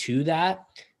identity to that,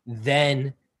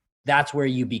 then that's where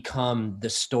you become the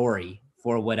story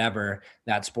for whatever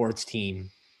that sports team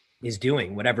is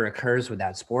doing, whatever occurs with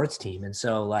that sports team. And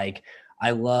so like, I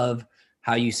love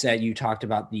how you talked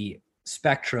about the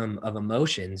spectrum of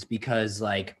emotions, because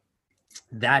like,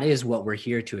 that is what we're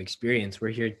here to experience. We're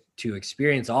here to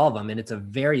experience all of them. And it's a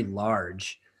very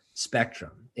large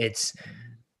spectrum. It's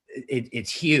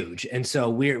huge. And so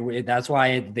we're that's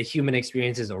why the human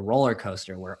experience is a roller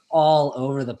coaster. We're all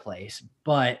over the place,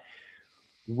 but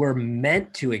we're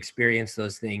meant to experience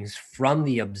those things from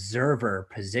the observer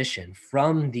position,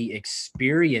 from the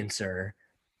experiencer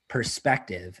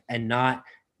perspective, and not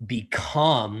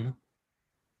become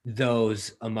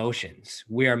those emotions.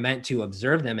 We are meant to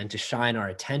observe them and to shine our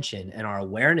attention and our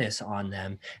awareness on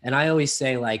them. And I always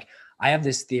say, like, I have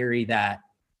this theory that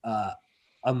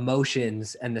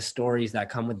emotions and the stories that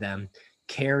come with them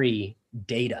carry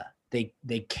data.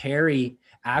 They carry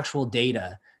actual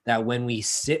data that when we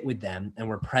sit with them and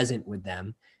we're present with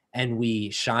them and we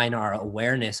shine our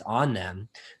awareness on them,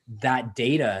 that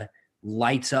data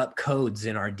lights up codes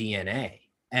in our DNA.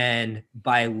 And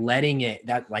by letting it,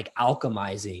 that like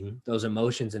alchemizing those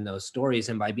emotions and those stories,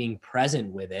 and by being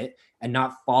present with it and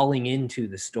not falling into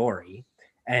the story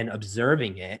and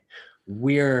observing it,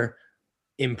 we're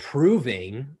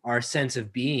improving our sense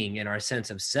of being and our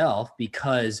sense of self,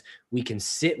 because we can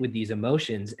sit with these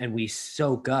emotions and we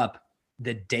soak up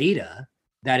the data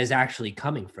that is actually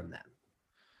coming from them.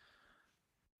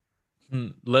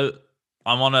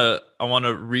 I want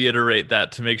to reiterate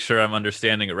that to make sure I'm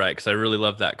understanding it right, because I really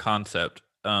love that concept.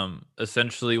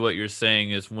 Essentially what you're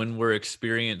saying is when we're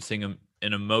experiencing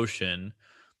an emotion,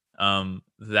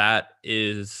 that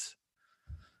is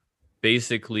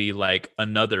basically like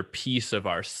another piece of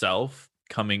ourself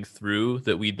coming through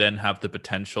that we then have the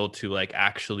potential to like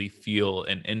actually feel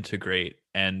and integrate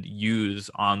and use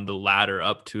on the ladder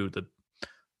up to the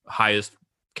highest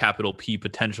capital P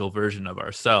potential version of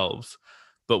ourselves.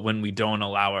 But when we don't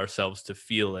allow ourselves to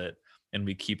feel it and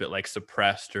we keep it like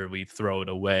suppressed or we throw it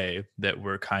away, that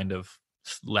we're kind of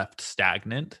left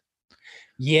stagnant.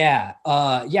 Yeah.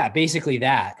 Basically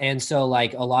that. And so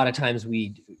like a lot of times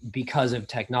because of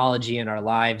technology in our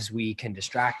lives, we can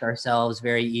distract ourselves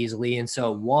very easily. And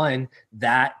so one,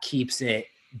 that keeps it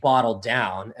bottled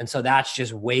down. And so that's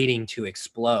just waiting to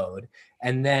explode.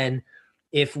 And then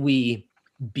if we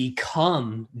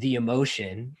become the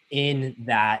emotion in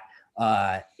that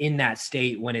in that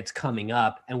state when it's coming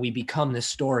up, and we become the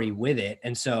story with it.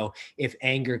 And so if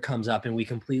anger comes up and we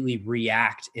completely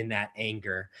react in that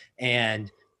anger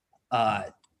and uh,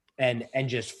 and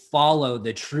just follow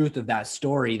the truth of that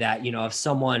story, that, you know, if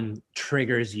someone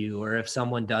triggers you or if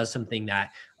someone does something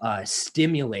that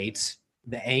stimulates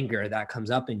the anger that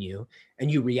comes up in you and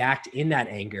you react in that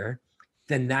anger,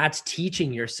 then that's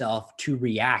teaching yourself to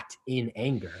react in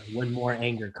anger when more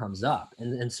anger comes up.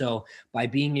 And so by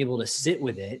being able to sit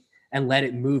with it and let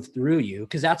it move through you,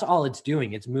 because that's all it's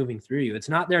doing, it's moving through you. It's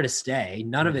not there to stay.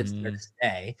 None of it's there to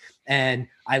stay. And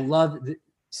I love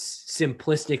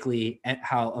simplistically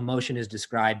how emotion is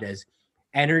described as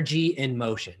energy in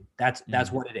motion. That's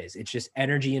what it is. It's just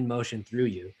energy in motion through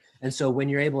you. And so when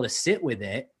you're able to sit with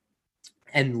it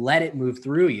and let it move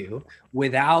through you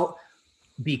without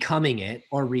becoming it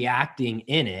or reacting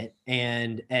in it,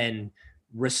 and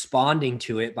responding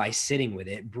to it by sitting with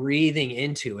it, breathing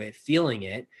into it, feeling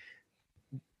it.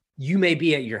 You may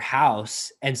be at your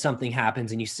house and something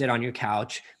happens and you sit on your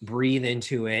couch, breathe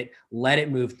into it, let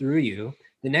it move through you.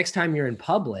 The next time you're in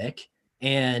public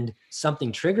and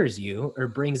something triggers you or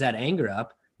brings that anger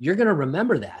up, you're going to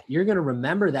remember that. You're going to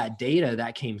remember that data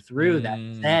that came through that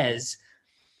says,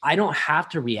 I don't have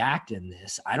to react in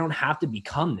this. I don't have to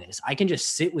become this. I can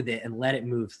just sit with it and let it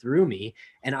move through me.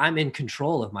 And I'm in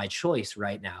control of my choice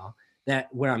right now, that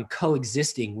where I'm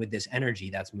coexisting with this energy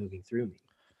that's moving through me.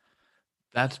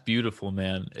 That's beautiful,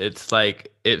 man. It's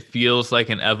like, it feels like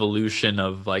an evolution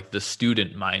of like the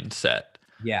student mindset.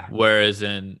 Yeah. Whereas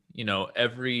in, you know,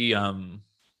 everything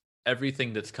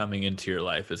that's coming into your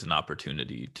life is an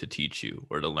opportunity to teach you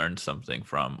or to learn something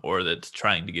from, or that's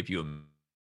trying to give you a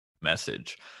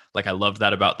message. Like, I love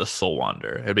that about the Soul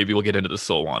Wander. And maybe we'll get into the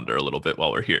Soul Wander a little bit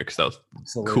while we're here, because that was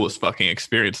the coolest fucking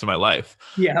experience of my life.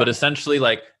 Yeah. But essentially,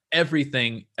 like,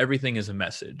 everything is a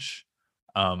message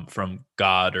from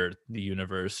God or the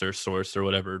universe or source or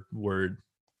whatever word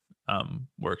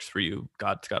works for you.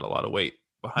 God's got a lot of weight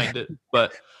behind it.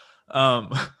 But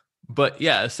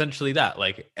yeah, essentially that,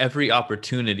 like, every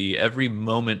opportunity, every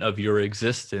moment of your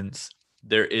existence,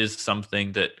 there is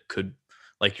something that could,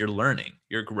 like, you're learning,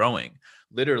 you're growing,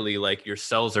 literally, like, your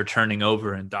cells are turning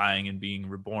over and dying and being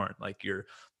reborn. Like, your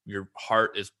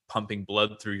heart is pumping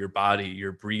blood through your body,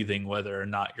 you're breathing whether or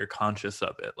not you're conscious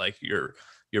of it. Like, your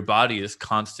body is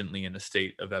constantly in a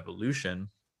state of evolution.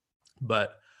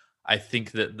 But I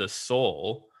think that the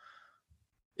soul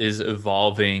is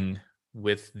evolving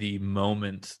with the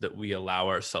moments that we allow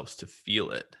ourselves to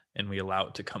feel it and we allow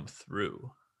it to come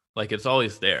through. Like, it's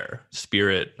always there.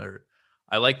 Spirit, or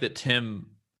I like that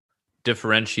Tim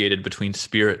differentiated between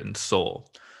spirit and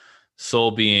soul.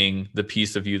 Soul being the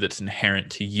piece of you that's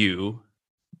inherent to you,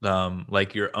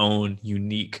 like your own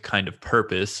unique kind of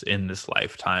purpose in this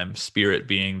lifetime. Spirit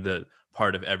being the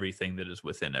part of everything that is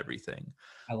within everything.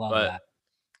 I love that.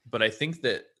 But I think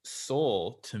that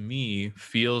soul, to me,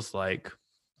 feels like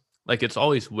it's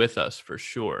always with us for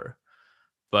sure.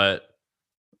 But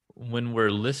when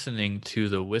we're listening to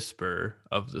the whisper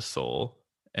of the soul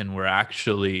and we're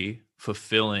actually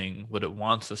fulfilling what it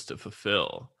wants us to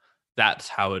fulfill, that's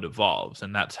how it evolves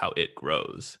and that's how it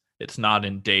grows. It's not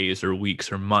in days or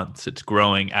weeks or months. It's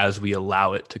growing as we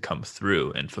allow it to come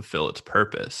through and fulfill its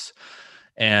purpose.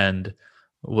 And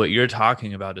what you're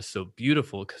talking about is so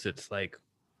beautiful, because it's like,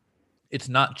 it's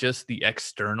not just the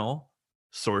external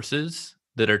sources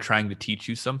that are trying to teach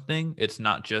you something. It's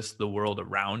not just the world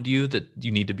around you that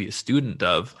you need to be a student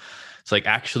of. It's like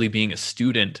actually being a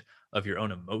student of your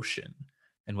own emotion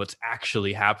and what's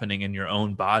actually happening in your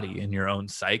own body, in your own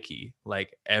psyche.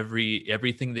 Like,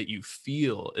 everything that you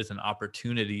feel is an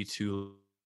opportunity to,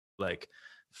 like,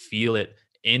 feel it,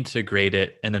 integrate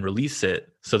it, and then release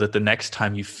it, so that the next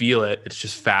time you feel it, it's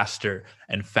just faster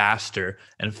and faster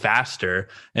and faster.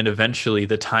 And eventually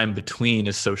the time between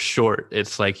is so short.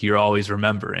 It's like you're always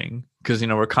remembering, because, you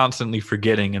know, we're constantly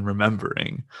forgetting and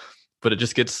remembering, but it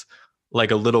just gets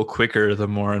like a little quicker the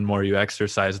more and more you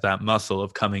exercise that muscle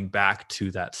of coming back to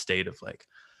that state of, like,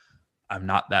 I'm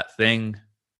not that thing.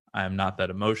 I am not that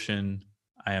emotion.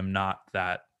 I am not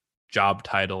that job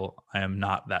title. I am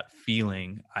not that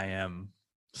feeling. I am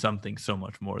something so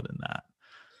much more than that.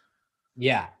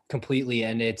 Yeah, completely.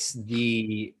 And it's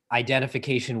the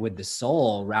identification with the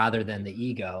soul rather than the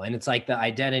ego. And it's like the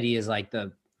identity is like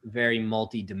the very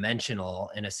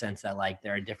multi-dimensional, in a sense that, like,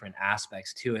 there are different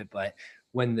aspects to it. But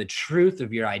when the truth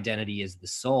of your identity is the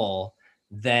soul,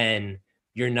 then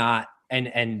you're not,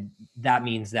 and that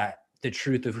means that the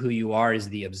truth of who you are is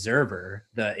the observer,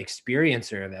 the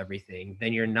experiencer of everything,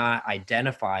 then you're not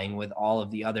identifying with all of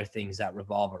the other things that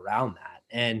revolve around that.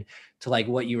 And to, like,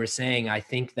 what you were saying, I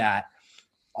think that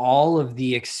all of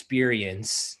the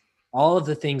experience, all of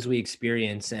the things we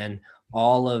experience, and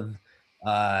all of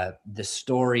the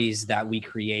stories that we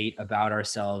create about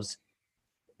ourselves,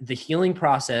 the healing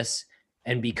process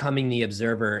and becoming the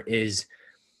observer is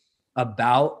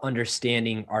about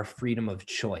understanding our freedom of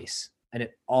choice. And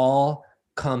it all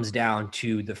comes down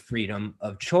to the freedom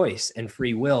of choice and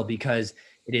free will, because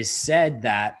it is said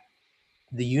that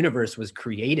the universe was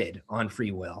created on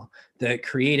free will. The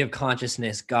creative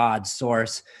consciousness, God,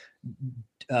 source,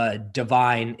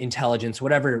 divine intelligence,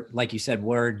 whatever, like you said,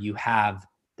 word you have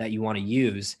that you want to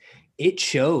use, it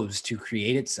chose to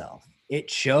create itself. It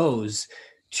chose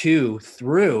to,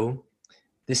 through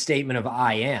the statement of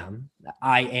I am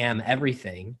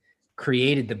everything,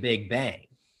 created the Big Bang.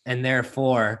 And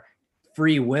therefore,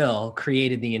 free will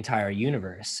created the entire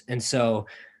universe. And so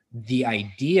the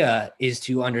idea is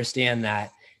to understand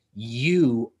that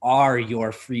you are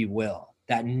your free will,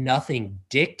 that nothing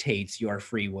dictates your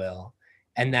free will,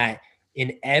 and that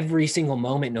in every single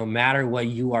moment, no matter what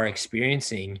you are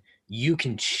experiencing, you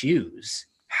can choose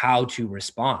how to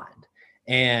respond.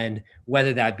 And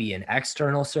whether that be an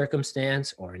external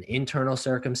circumstance or an internal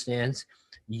circumstance,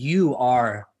 you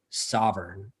are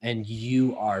sovereign and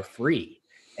you are free.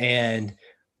 And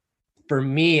for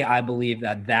me, I believe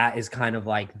that that is kind of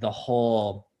like the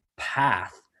whole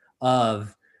path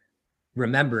of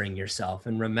remembering yourself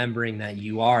and remembering that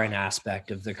you are an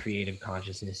aspect of the creative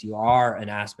consciousness. You are an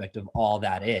aspect of all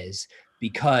that is,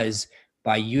 because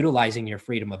by utilizing your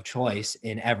freedom of choice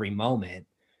in every moment,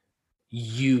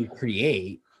 you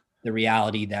create the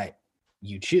reality that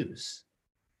you choose.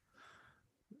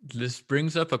 This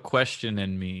brings up a question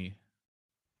in me.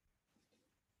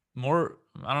 More,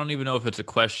 I don't even know if it's a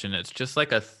question. It's just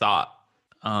like a thought.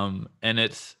 And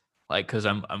it's like, cause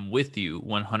I'm with you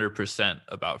 100%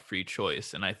 about free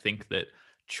choice. And I think that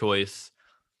choice,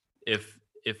 if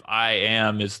I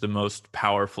am is the most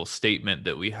powerful statement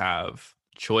that we have,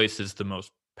 choice is the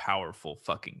most powerful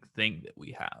fucking thing that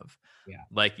we have. Yeah.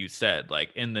 Like you said,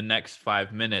 like in the next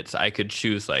 5 minutes, I could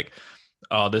choose like,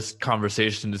 oh, this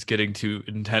conversation is getting too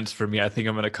intense for me. I think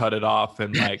I'm going to cut it off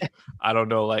and like, I don't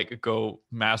know, like go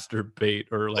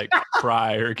masturbate or like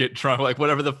cry or get drunk, like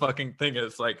whatever the fucking thing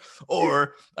is. Like,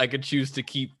 or I could choose to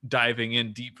keep diving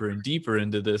in deeper and deeper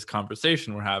into this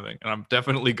conversation we're having. And I'm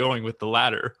definitely going with the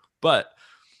latter. But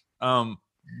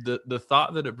the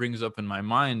thought that it brings up in my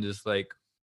mind is like,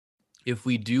 if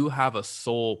we do have a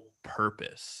soul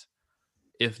purpose,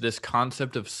 if this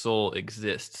concept of soul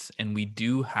exists and we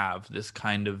do have this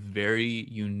kind of very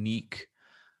unique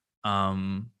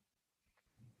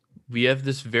we have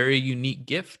this very unique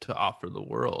gift to offer the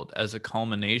world as a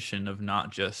culmination of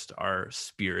not just our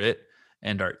spirit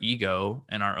and our ego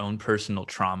and our own personal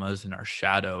traumas and our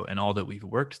shadow and all that we've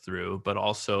worked through, but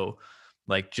also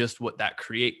like just what that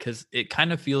create, because it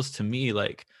kind of feels to me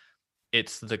like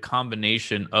it's the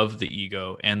combination of the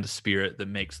ego and the spirit that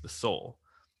makes the soul.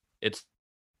 It's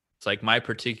like my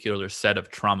particular set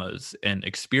of traumas and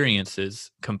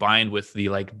experiences combined with the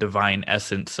like divine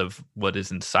essence of what is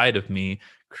inside of me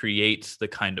creates the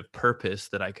kind of purpose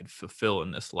that I could fulfill in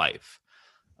this life.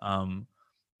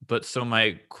 But so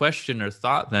my question or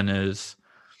thought then is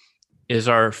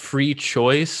our free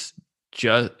choice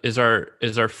just is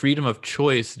our freedom of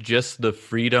choice just the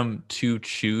freedom to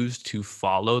choose to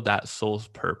follow that soul's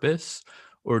purpose?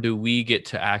 Or do we get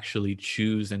to actually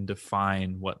choose and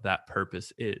define what that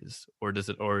purpose is? Or does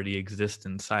it already exist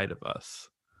inside of us?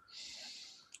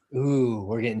 Ooh,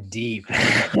 we're getting deep.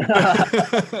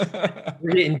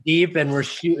 We're getting deep and we're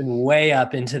shooting way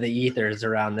up into the ethers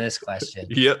around this question.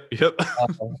 Yep.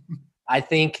 I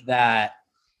think that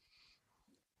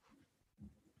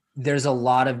there's a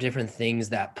lot of different things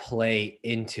that play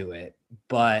into it,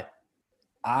 but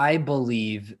I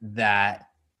believe that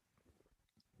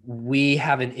we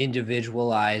have an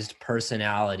individualized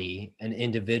personality and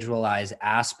individualized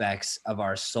aspects of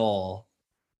our soul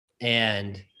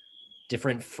and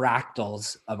different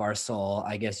fractals of our soul,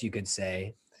 I guess you could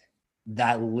say,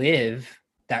 that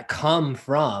come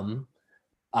from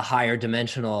a higher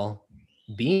dimensional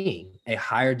being,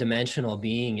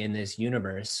 in this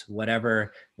universe,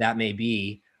 whatever that may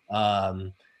be.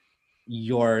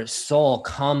 Your soul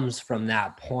comes from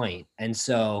that point. And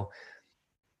so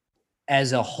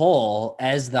as a whole,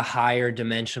 as the higher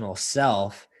dimensional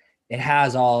self, it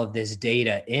has all of this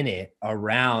data in it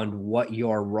around what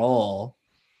your role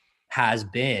has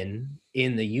been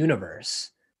in the universe.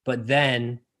 But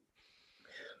then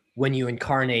when you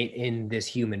incarnate in this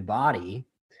human body,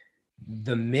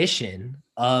 the mission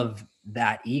of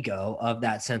that ego, of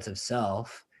that sense of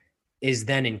self, is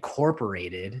then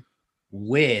incorporated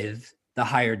with the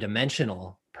higher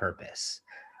dimensional purpose.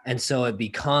 And so it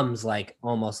becomes like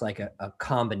almost like a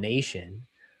combination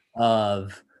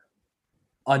of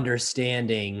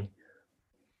understanding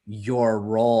your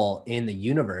role in the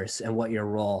universe and what your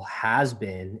role has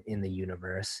been in the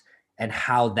universe and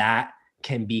how that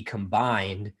can be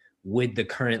combined with the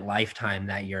current lifetime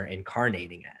that you're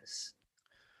incarnating as.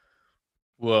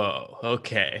 Whoa,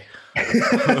 okay.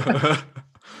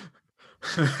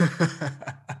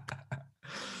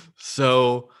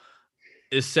 So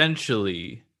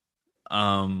essentially,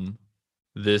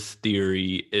 this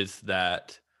theory is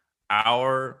that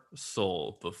our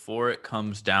soul, before it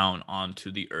comes down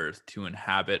onto the earth to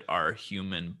inhabit our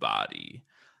human body,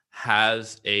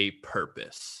 has a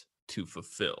purpose to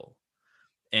fulfill.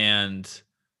 And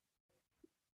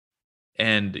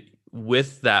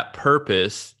with that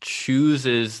purpose,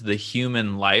 chooses the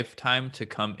human lifetime to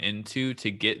come into to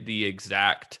get the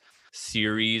exact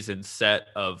series and set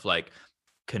of like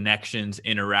connections,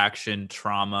 interaction,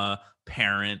 trauma,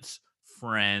 parents,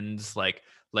 friends, like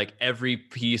every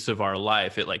piece of our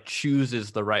life. It like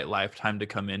chooses the right lifetime to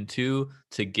come into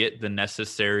to get the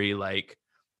necessary like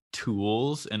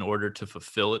tools in order to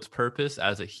fulfill its purpose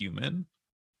as a human.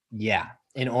 Yeah,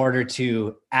 in order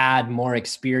to add more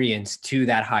experience to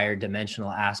that higher dimensional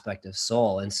aspect of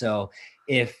soul. And so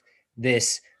if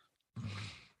this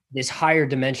higher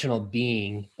dimensional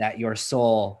being that your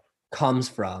soul comes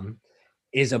from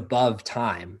is above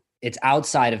time, it's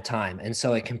outside of time, and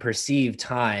so it can perceive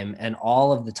time and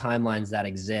all of the timelines that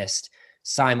exist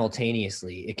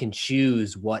simultaneously. It can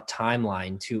choose what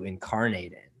timeline to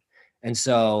incarnate in, and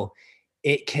so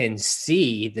it can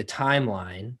see the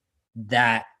timeline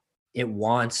that it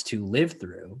wants to live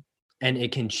through, and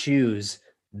it can choose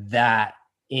that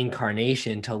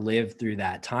incarnation to live through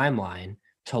that timeline,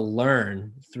 to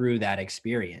learn through that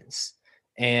experience.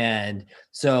 And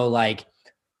so like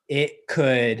it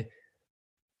could,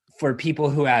 for people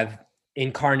who have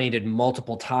incarnated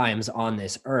multiple times on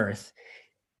this earth,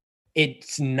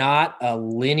 it's not a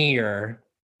linear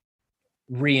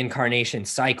reincarnation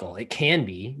cycle. It can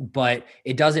be, but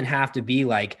it doesn't have to be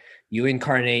like you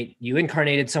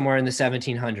incarnated somewhere in the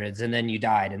 1700s and then you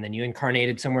died, and then you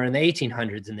incarnated somewhere in the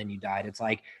 1800s and then you died. It's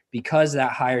like, because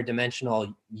that higher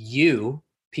dimensional you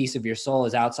piece of your soul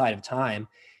is outside of time,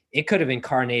 it could have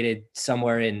incarnated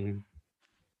somewhere in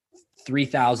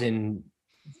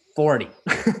 3040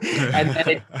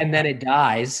 and then it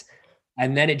dies,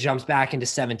 and then it jumps back into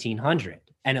 1700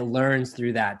 and it learns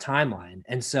through that timeline.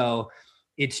 And so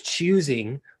it's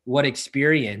choosing what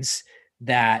experience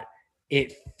that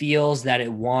it feels that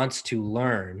it wants to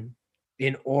learn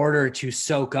in order to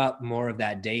soak up more of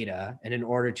that data, and in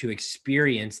order to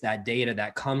experience that data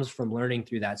that comes from learning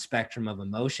through that spectrum of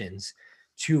emotions,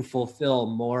 to fulfill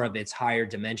more of its higher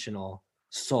dimensional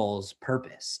soul's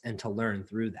purpose and to learn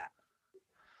through that.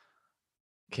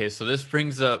 Okay, so this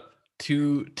brings up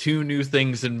two new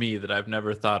things in me that I've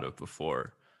never thought of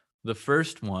before. The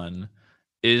first one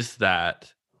is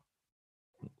that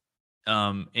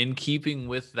in keeping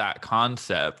with that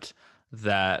concept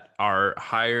that our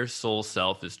higher soul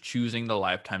self is choosing the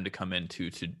lifetime to come into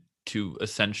to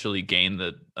essentially gain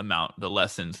the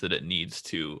lessons that it needs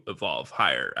to evolve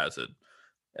higher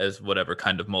as whatever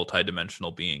kind of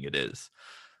multidimensional being it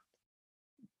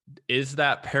is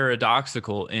that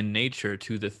paradoxical in nature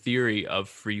to the theory of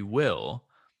free will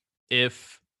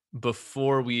if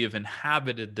before we have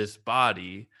inhabited this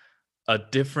body, a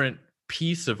different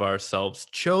piece of ourselves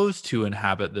chose to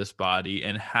inhabit this body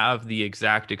and have the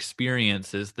exact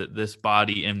experiences that this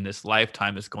body in this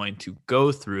lifetime is going to go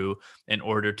through in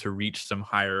order to reach some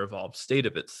higher evolved state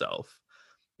of itself,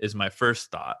 is my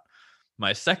first thought.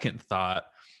 My second thought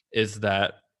is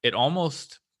that it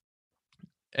almost,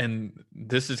 and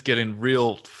this is getting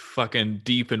real fucking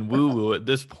deep and woo woo at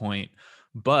this point,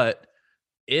 but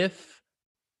if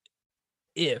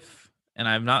and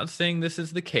I'm not saying this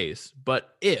is the case,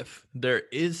 but if there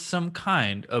is some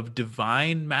kind of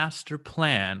divine master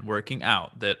plan working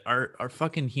out that our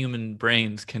fucking human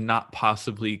brains cannot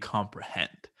possibly comprehend,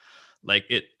 like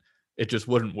it just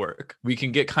wouldn't work. We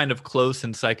can get kind of close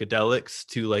in psychedelics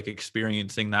to like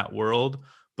experiencing that world,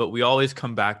 but we always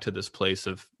come back to this place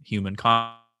of human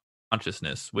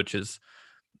consciousness, which is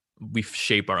we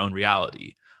shape our own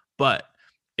reality. But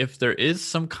if there is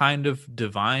some kind of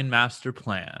divine master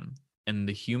plan and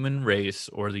the human race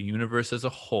or the universe as a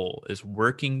whole is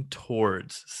working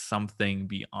towards something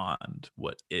beyond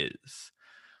what is,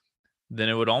 then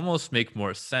it would almost make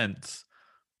more sense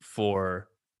for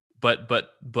but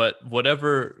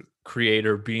whatever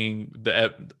creator being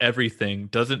the everything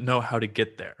doesn't know how to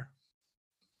get there.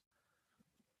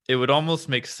 It would almost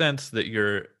make sense that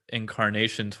your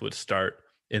incarnations would start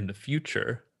in the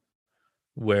future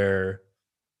where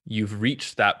you've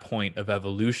reached that point of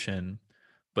evolution,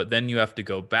 but then you have to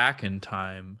go back in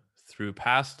time through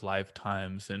past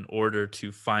lifetimes in order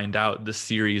to find out the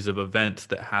series of events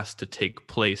that has to take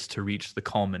place to reach the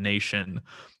culmination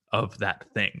of that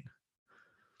thing.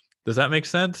 Does that make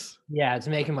sense? Yeah, it's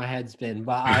making my head spin,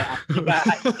 but I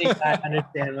think I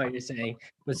understand what you're saying.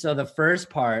 But so the first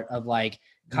part of like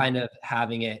kind of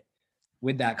having it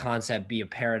with that concept be a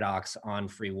paradox on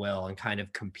free will and kind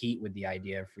of compete with the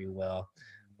idea of free will.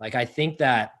 Like I think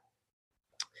that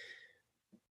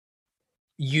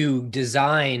you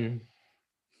design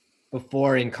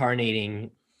before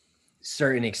incarnating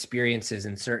certain experiences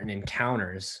and certain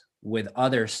encounters with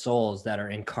other souls that are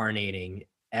incarnating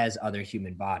as other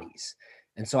human bodies.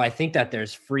 And so I think that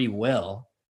there's free will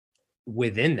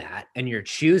within that and you're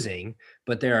choosing,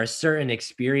 but there are certain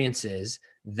experiences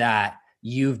that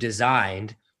you've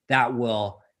designed that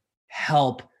will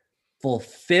help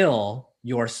fulfill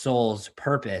your soul's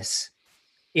purpose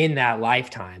in that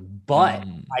lifetime. But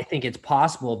I think it's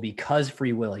possible because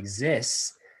free will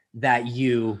exists that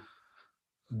you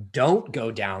don't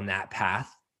go down that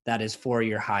path that is for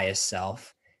your highest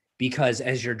self, because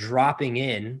as you're dropping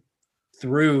in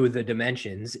through the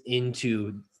dimensions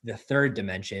into the third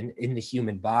dimension in the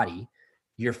human body,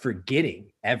 you're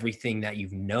forgetting everything that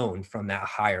you've known from that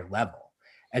higher level.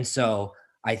 And so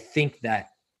I think that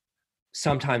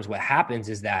sometimes what happens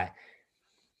is that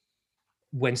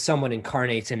when someone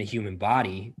incarnates in a human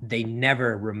body, they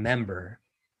never remember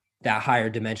that higher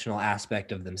dimensional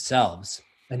aspect of themselves,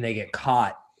 and they get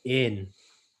caught in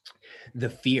the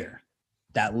fear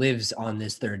that lives on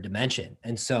this third dimension.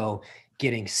 And so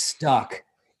getting stuck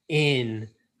in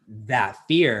that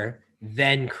fear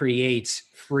then creates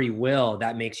free will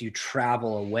that makes you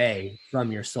travel away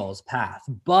from your soul's path.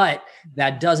 But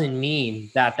that doesn't mean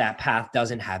that that path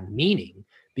doesn't have meaning,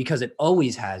 because it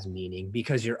always has meaning,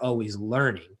 because you're always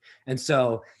learning. And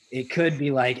so it could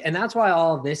be like, and that's why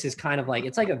all of this is kind of like,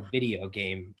 it's like a video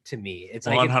game to me. It's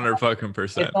like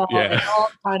 100%. Yeah. It's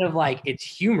all kind of like, it's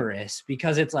humorous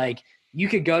because it's like you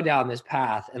could go down this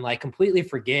path and like completely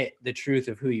forget the truth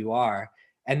of who you are,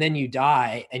 and then you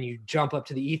die and you jump up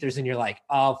to the ethers and you're like,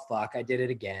 oh fuck, I did it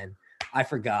again, I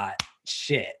forgot,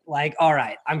 shit, like, all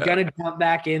right, I'm gonna jump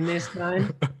back in this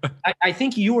time. I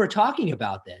think you were talking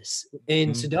about this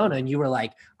in Sedona, and you were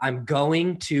like, I'm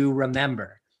going to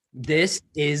remember, this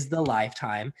is the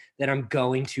lifetime that I'm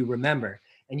going to remember.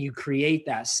 And you create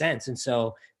that sense. And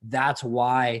so that's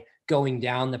why going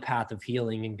down the path of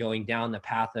healing and going down the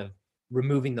path of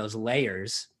removing those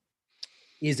layers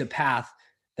is a path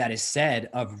that is said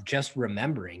of just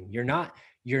remembering. You're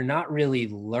not really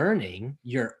learning,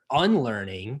 you're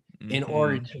unlearning in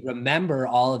order to remember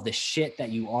all of the shit that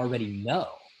you already know.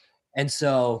 And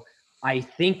so I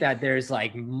think that there's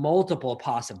like multiple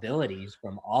possibilities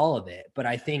from all of it. But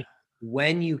I think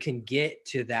when you can get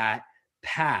to that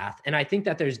path, and I think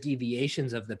that there's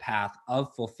deviations of the path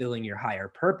of fulfilling your higher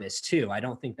purpose too. I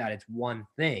don't think that it's one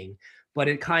thing, but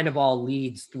it kind of all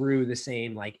leads through the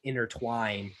same like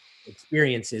intertwined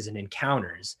experiences and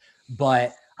encounters.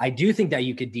 But I do think that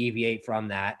you could deviate from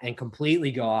that and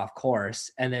completely go off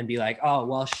course and then be like, oh,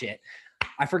 well, shit,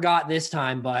 I forgot this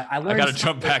time, but I learned. I got to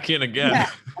jump back in again. Yeah,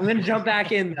 I'm going to jump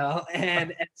back in though.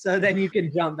 And so then you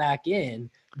can jump back in.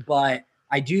 But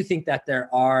I do think that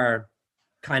there are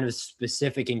kind of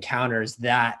specific encounters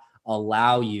that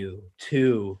allow you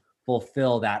to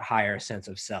fulfill that higher sense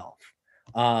of self.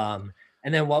 And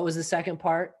then what was the second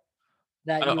part?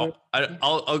 That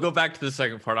I'll go back to the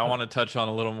second part. I want to touch on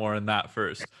a little more in that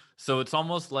first. So it's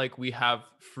almost like we have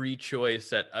free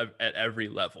choice at every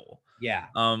level. Yeah.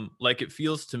 Like it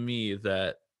feels to me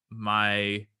that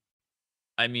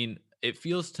it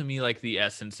feels to me like the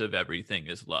essence of everything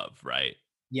is love, right?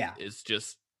 Yeah. It's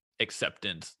just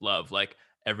acceptance, love. Like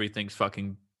everything's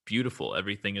fucking beautiful.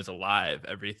 Everything is alive.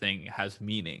 Everything has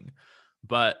meaning.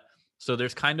 But so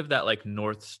there's kind of that like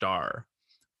North Star.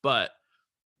 But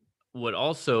what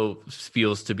also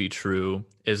feels to be true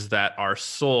is that our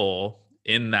soul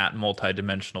in that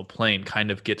multidimensional plane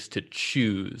kind of gets to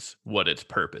choose what its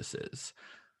purpose is.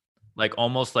 Like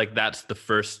almost like that's the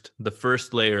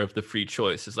first layer of the free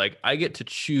choice is like, I get to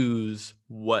choose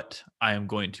what I am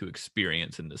going to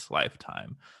experience in this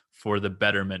lifetime for the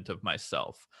betterment of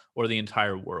myself or the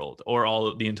entire world or all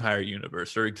of the entire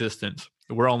universe or existence.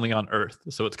 We're only on Earth,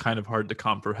 so it's kind of hard to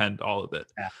comprehend all of it.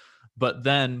 Yeah. But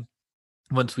then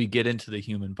once we get into the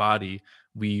human body,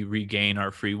 we regain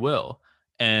our free will.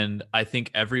 And I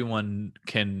think everyone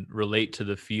can relate to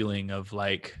the feeling of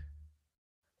like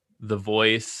the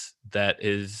voice that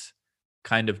is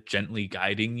kind of gently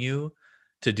guiding you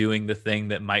to doing the thing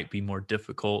that might be more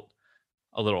difficult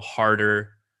a little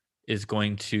harder is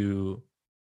going to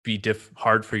be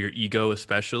hard for your ego,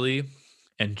 especially,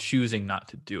 and choosing not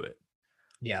to do it.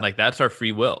 Yeah. Like, that's our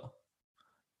free will.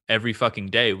 Every fucking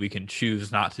day we can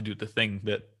choose not to do the thing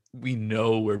that we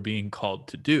know we're being called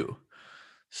to do.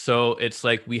 So it's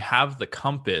like we have the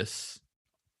compass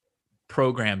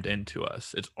programmed into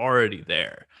us. It's already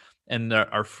there. And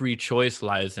our free choice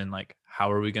lies in, like,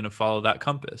 how are we going to follow that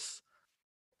compass?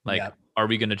 Like, Yeah. are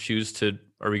we going to choose to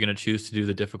do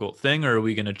the difficult thing, or are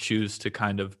we going to choose to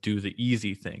kind of do the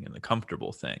easy thing and the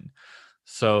comfortable thing?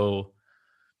 So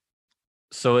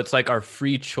it's like our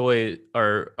free choice,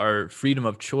 our freedom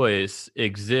of choice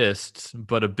exists,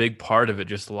 but a big part of it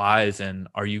just lies in,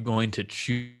 are you going to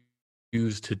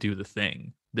choose to do the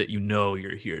thing that you know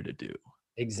you're here to do?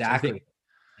 So I think, Exactly.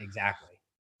 Exactly.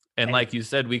 and And like you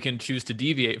said, we can choose to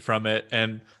deviate from it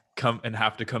and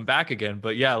have to come back again.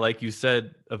 But yeah, like you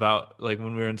said about, like,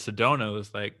 when we were in Sedona, it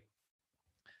was like,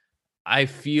 I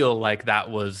feel like that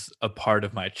was a part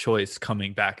of my choice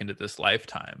coming back into this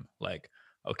lifetime. Like,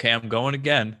 okay, I'm going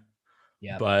again,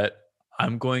 yeah. but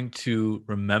I'm going to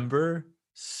remember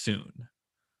soon,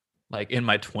 like in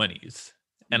my 20s.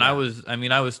 And Yeah.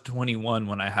 I was 21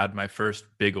 when I had my first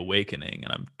big awakening,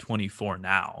 and I'm 24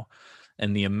 now.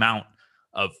 And the amount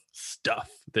of stuff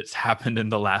that's happened in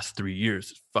the last 3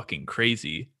 years is fucking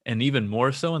crazy. And even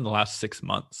more so in the last 6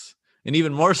 months. And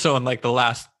even more so in like the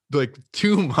last like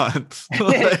 2 months.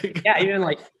 Like, Yeah, even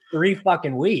like 3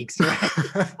 fucking weeks,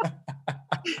 right?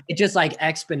 It just like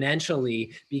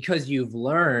exponentially, because you've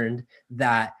learned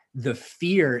that the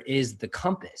fear is the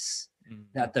compass,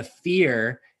 that the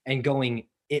fear and going,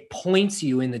 it points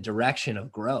you in the direction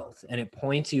of growth, and it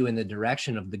points you in the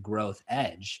direction of the growth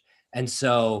edge. And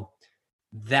so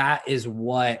that is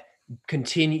what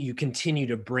you continue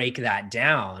to break that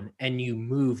down, and you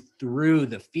move through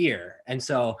the fear. And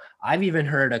so I've even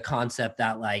heard a concept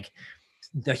that, like,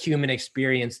 the human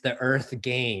experience, the earth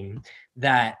game,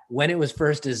 that when it was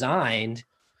first designed,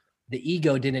 the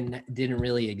ego didn't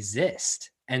really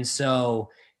exist. And so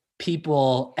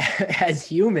people as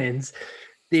humans,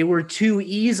 they were too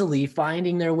easily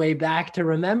finding their way back to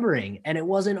remembering, and it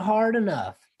wasn't hard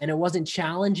enough, and it wasn't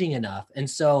challenging enough. And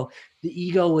so the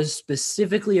ego was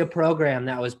specifically a program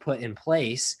that was put in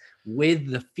place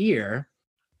with the fear,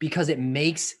 because it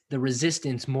makes the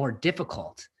resistance more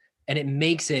difficult, and it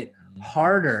makes it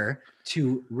harder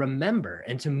to remember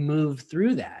and to move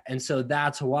through that. And so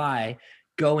that's why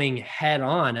going head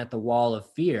on at the wall of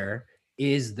fear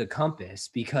is the compass,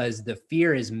 because the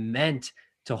fear is meant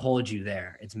to hold you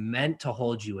there. It's meant to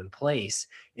hold you in place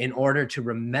in order to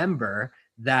remember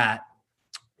that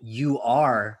you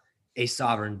are a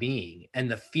sovereign being,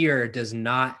 and the fear does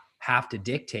not have to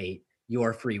dictate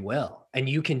your free will. And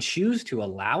you can choose to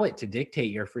allow it to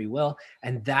dictate your free will,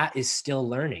 and that is still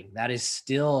learning. That is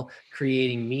still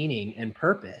creating meaning and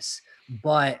purpose.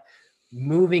 But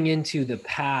moving into the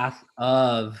path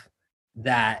of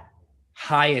that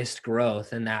highest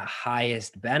growth and that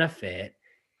highest benefit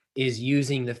is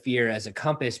using the fear as a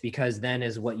compass, because then,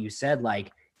 is what you said,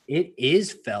 like, it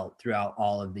is felt throughout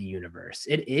all of the universe.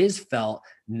 It is felt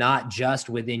not just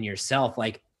within yourself.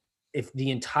 Like, if the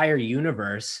entire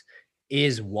universe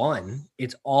is one,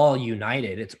 it's all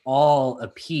united, it's all a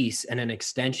piece and an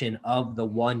extension of the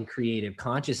one creative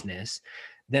consciousness,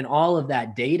 then all of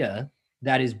that data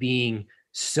that is being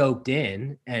soaked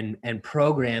in and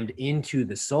programmed into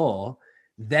the soul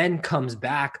then comes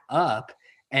back up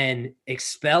and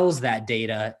expels that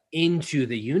data into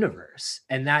the universe.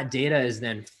 And that data is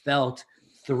then felt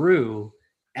through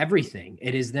everything.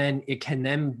 It can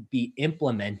then be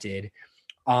implemented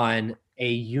on a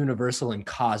universal and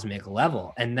cosmic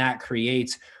level. And that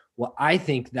creates what I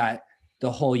think that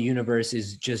the whole universe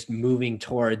is just moving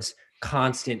towards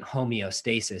constant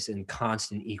homeostasis and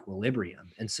constant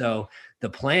equilibrium. And so the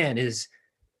plan is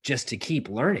just to keep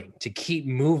learning, to keep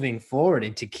moving forward,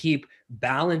 and to keep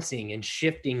balancing and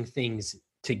shifting things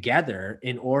together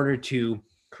in order to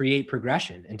create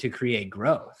progression and to create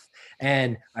growth.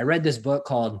 And I read this book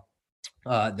called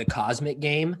The Cosmic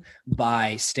Game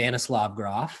by Stanislav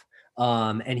Grof.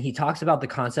 And he talks about the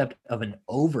concept of an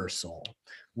oversoul,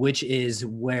 which is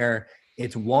where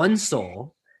it's one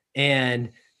soul, and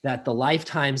that the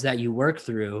lifetimes that you work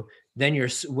through, then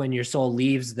when your soul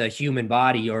leaves the human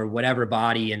body, or whatever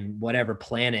body and whatever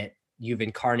planet you've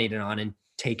incarnated on and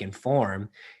taken form,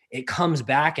 it comes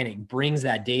back and it brings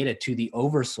that data to the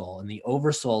oversoul. And the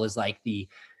oversoul is like the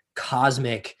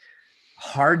cosmic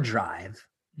hard drive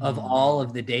of all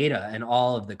of the data and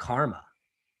all of the karma.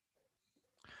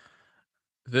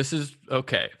 this is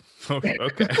okay. Okay.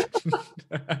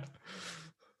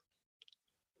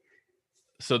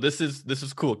 So this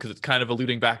is cool because it's kind of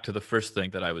alluding back to the first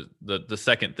thing that I was the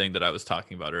second thing that I was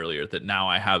talking about earlier that now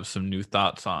I have some new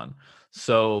thoughts on.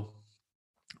 So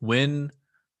when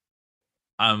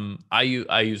I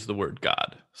use the word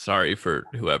God. Sorry for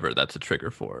whoever that's a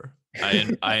trigger for.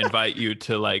 I invite you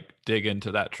to like dig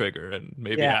into that trigger and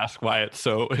maybe Yeah. ask why it's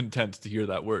so intense to hear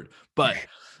that word. But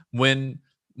when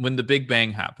the Big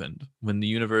Bang happened, when the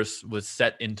universe was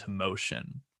set into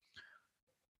motion,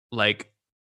 like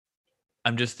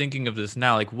I'm just thinking of this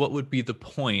now, like what would be the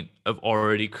point of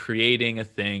already creating a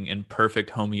thing in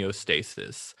perfect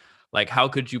homeostasis? Like how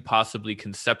could you possibly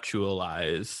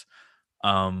conceptualize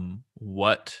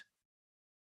what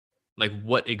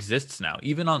what exists now,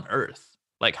 even on Earth?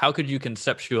 Like, how could you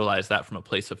conceptualize that from a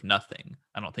place of nothing?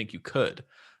 I don't think you could.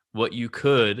 What you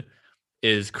could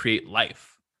is create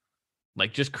life.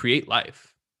 Like, just create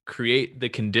life, create the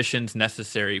conditions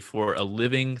necessary for a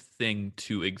living thing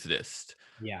to exist.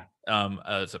 Yeah.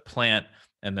 As a plant,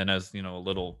 and then as a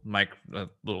little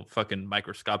fucking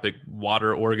microscopic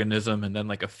water organism, and then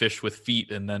like a fish with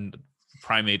feet, and then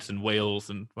primates and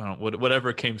whales, and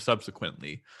whatever came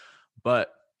subsequently.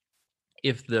 But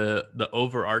if the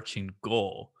overarching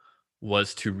goal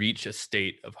was to reach a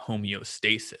state of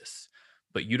homeostasis,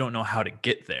 but you don't know how to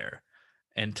get there,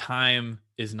 and time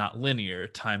is not linear,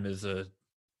 time is a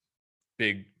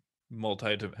big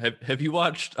multi. Have you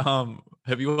watched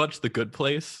The Good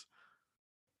Place?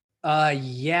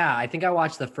 Yeah, I think I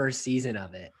watched the first season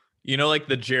of it. Like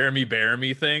the Jeremy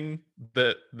Bearimy thing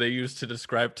that they use to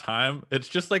describe time? It's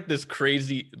just like this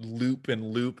crazy loop,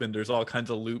 and there's all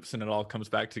kinds of loops, and it all comes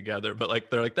back together. But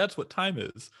like they're like, that's what time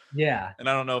is. Yeah. And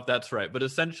I don't know if that's right, but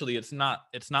essentially it's not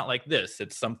like this.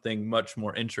 It's something much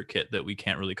more intricate that we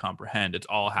can't really comprehend. It's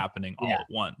all happening all Yeah. at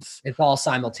once. It's all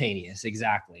simultaneous.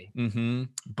 Exactly.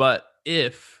 But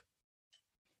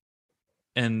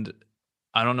and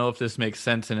I don't know if this makes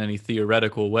sense in any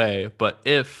theoretical way, but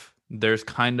if there's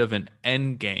kind of an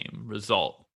end game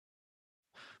result,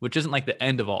 which isn't like the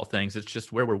end of all things, it's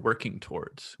just where we're working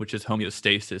towards, which is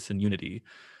homeostasis and unity.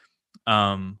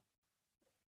 And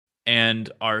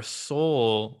our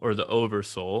soul, or the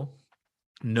oversoul,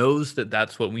 knows that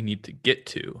that's what we need to get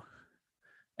to.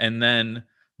 And then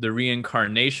the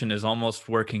reincarnation is almost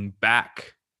working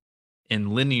back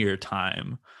in linear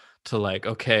time to like,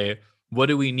 okay, what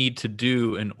do we need to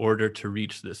do in order to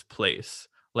reach this place?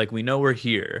 Like, we know we're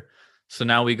here. So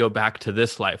now we go back to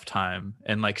this lifetime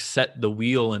and like set the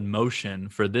wheel in motion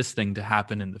for this thing to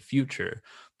happen in the future.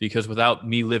 Because without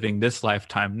me living this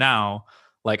lifetime now,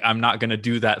 like I'm not going to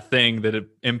do that thing that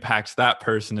impacts that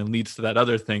person and leads to that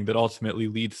other thing that ultimately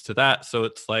leads to that. So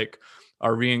it's like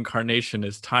our reincarnation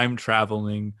is time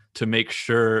traveling to make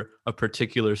sure a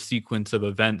particular sequence of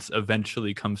events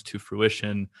eventually comes to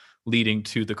fruition, leading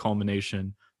to the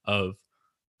culmination of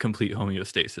complete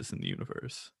homeostasis in the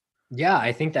universe. Yeah,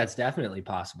 I think that's definitely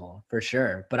possible for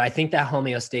sure. But I think that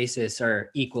homeostasis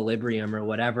or equilibrium or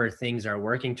whatever things are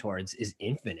working towards is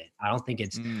infinite. I don't think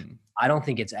it's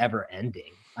ever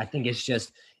ending. I think it's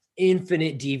just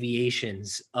infinite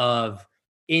deviations of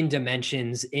in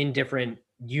dimensions, in different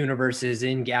universes,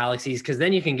 in galaxies, because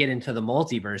then you can get into the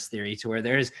multiverse theory to where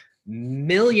there's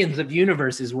millions of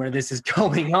universes where this is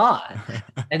going on.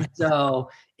 And so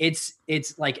it's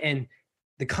like, and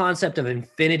the concept of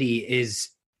infinity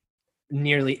is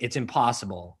it's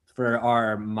impossible for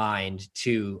our mind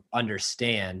to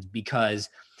understand, because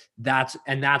that's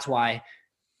why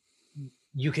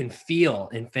you can feel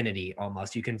infinity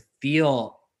almost. You can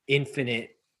feel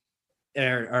infinite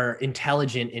or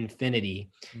intelligent infinity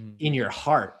in your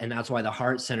heart. And that's why the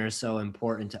heart center is so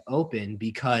important to open,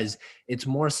 because it's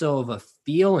more so of a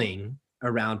feeling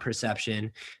around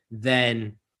perception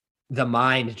than the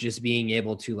mind just being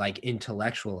able to like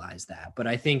intellectualize that. But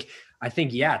I think,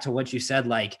 yeah, to what you said,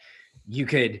 like you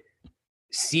could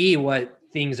see what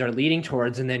things are leading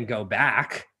towards and then go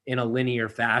back in a linear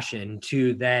fashion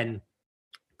to then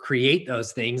create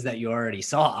those things that you already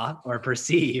saw or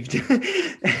perceived.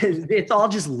 It's all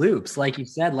just loops, like you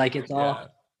said, like it's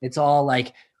all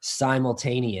like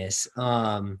simultaneous.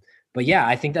 But yeah,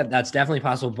 I think that that's definitely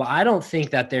possible, but I don't think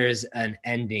that there's an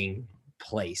ending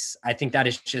place. I think that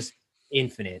is just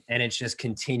infinite and it's just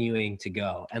continuing to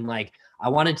go. And like, I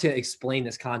wanted to explain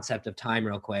this concept of time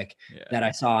real quick that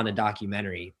I saw in a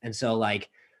documentary. And so like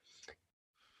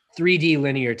 3D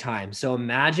linear time. So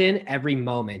imagine every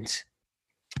moment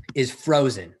is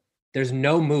frozen. There's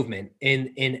no movement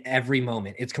in every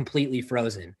moment. It's completely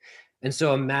frozen. And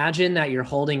so imagine that you're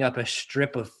holding up a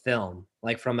strip of film,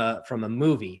 like from a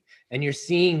movie, and you're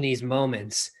seeing these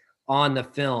moments on the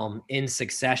film in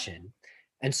succession.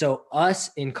 And so us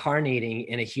incarnating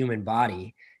in a human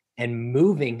body and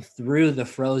moving through the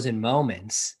frozen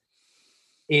moments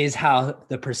is how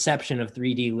the perception of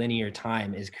 3D linear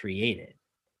time is created.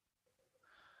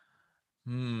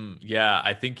 Yeah,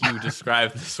 I think you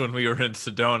described this when we were in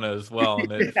Sedona as well,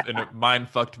 and it mind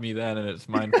fucked me then, and it's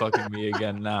mind fucking me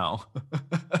again now.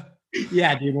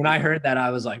 Yeah, dude, when I heard that, I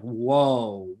was like,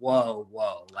 whoa, whoa,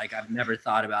 whoa. Like, I've never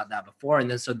thought about that before. And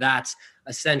then, so that's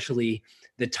essentially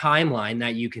the timeline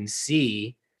that you can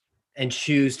see and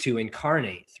choose to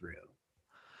incarnate through.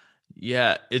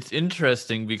 Yeah, it's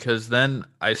interesting because then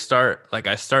I start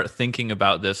thinking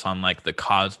about this on like the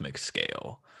cosmic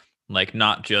scale. Like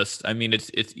not just, I mean,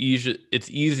 it's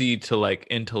easy to like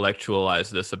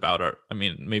intellectualize this about our, I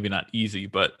mean, maybe not easy,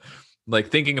 but like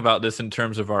thinking about this in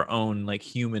terms of our own like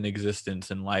human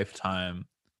existence and lifetime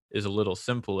is a little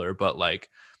simpler. But like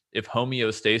if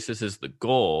homeostasis is the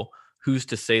goal, who's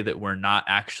to say that we're not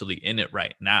actually in it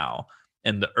right now?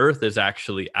 And the earth is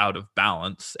actually out of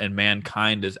balance and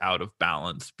mankind is out of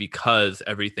balance because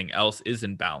everything else is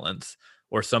in balance,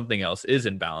 or something else is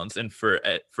in balance. And for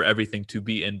everything to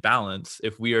be in balance,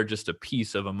 if we are just a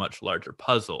piece of a much larger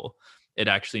puzzle, it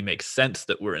actually makes sense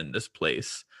that we're in this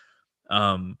place.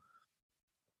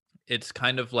 It's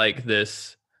kind of like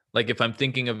this, like if I'm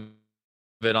thinking of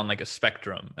it on like a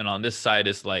spectrum, and on this side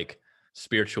is like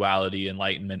spirituality,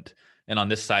 enlightenment, and on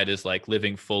this side is like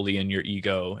living fully in your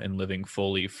ego and living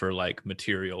fully for like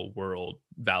material world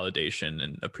validation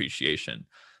and appreciation,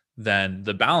 then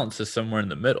the balance is somewhere in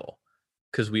the middle,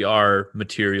 because we are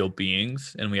material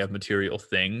beings and we have material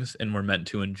things and we're meant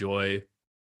to enjoy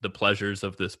the pleasures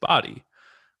of this body.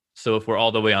 So if we're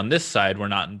all the way on this side, we're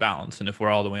not in balance. And if we're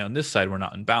all the way on this side, we're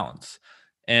not in balance.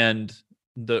 And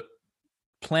the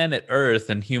planet Earth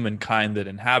and humankind that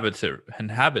inhabits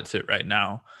it right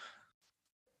now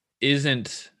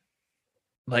isn't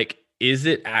like, is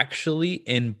it actually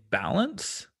in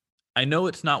balance? I know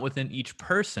it's not within each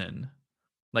person.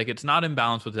 Like it's not in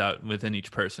balance within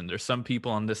each person. There's some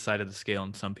people on this side of the scale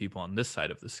and some people on this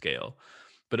side of the scale.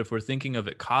 But if we're thinking of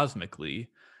it cosmically,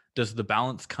 does the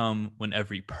balance come when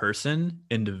every person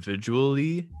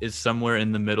individually is somewhere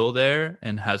in the middle there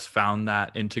and has found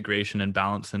that integration and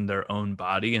balance in their own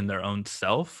body and their own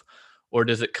self? Or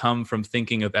does it come from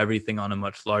thinking of everything on a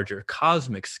much larger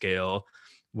cosmic scale,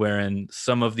 wherein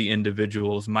some of the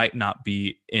individuals might not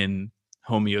be in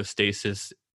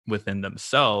homeostasis within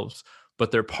themselves,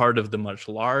 but they're part of the much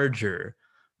larger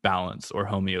balance or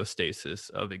homeostasis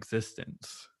of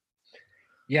existence?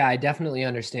 Yeah, I definitely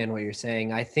understand what you're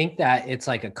saying. I think that it's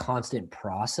like a constant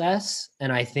process.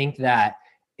 And I think that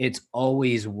it's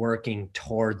always working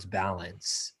towards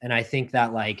balance. And I think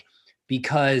that, like,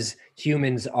 because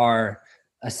humans are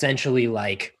essentially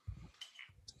like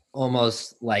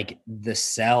almost like the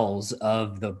cells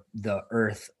of the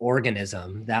earth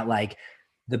organism, that like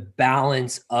the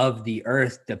balance of the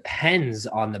earth depends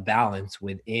on the balance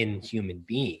within human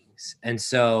beings. And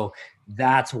so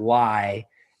that's why,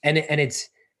 and it's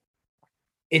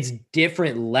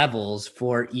different levels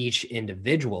for each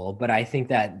individual, but I think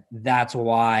that that's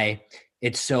why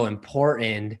it's so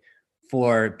important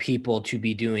for people to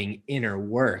be doing inner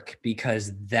work,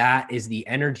 because that is the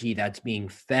energy that's being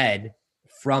fed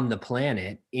from the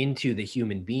planet into the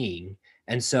human being.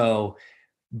 And so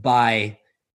by,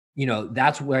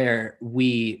 that's where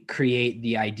we create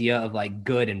the idea of like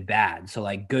good and bad. So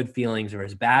like good feelings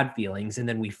versus bad feelings. And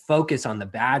then we focus on the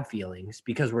bad feelings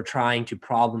because we're trying to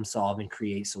problem solve and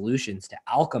create solutions to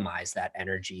alchemize that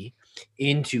energy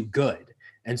into good.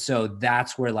 And so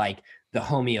that's where like the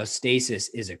homeostasis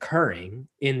is occurring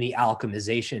in the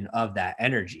alchemization of that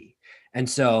energy. And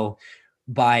so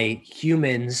by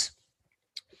humans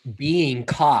being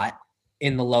caught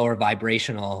in the lower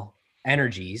vibrational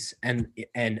energies and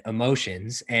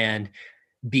emotions and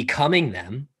becoming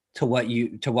them, to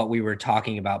what we were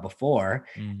talking about before,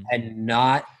 and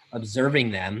not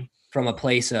observing them from a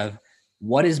place of,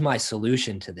 what is my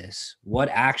solution to this? What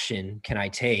action can I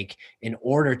take in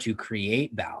order to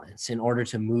create balance, in order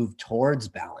to move towards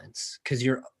balance? Because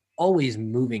you're always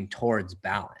moving towards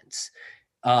balance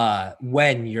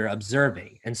when you're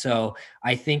observing. And so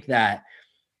I think that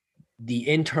the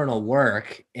internal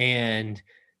work and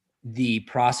the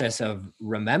process of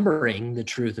remembering the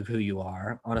truth of who you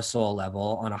are on a soul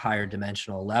level, on a higher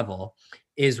dimensional level,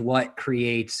 is what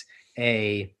creates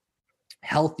a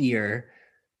healthier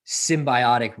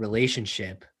symbiotic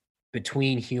relationship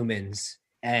between humans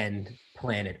and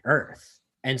planet Earth.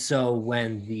 And so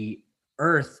when the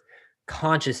Earth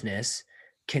consciousness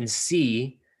can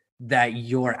see that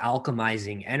you're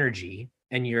alchemizing energy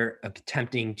and you're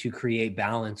attempting to create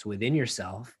balance within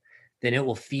yourself, then it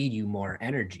will feed you more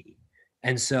energy.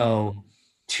 And so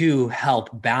to help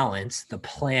balance the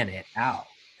planet out.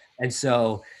 And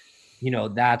so,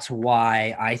 that's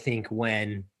why I think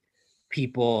when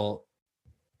people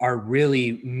are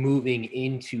really moving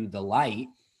into the light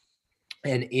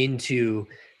and into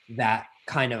that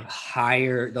kind of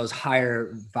those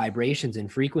higher vibrations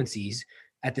and frequencies,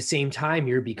 at the same time,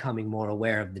 you're becoming more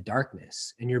aware of the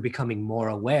darkness, and you're becoming more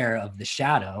aware of the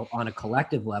shadow on a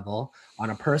collective level, on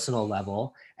a personal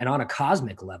level, and on a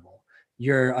cosmic level.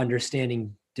 You're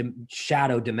understanding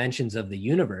shadow dimensions of the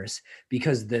universe,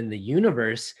 because then the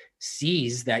universe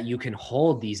sees that you can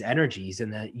hold these energies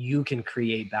and that you can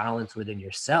create balance within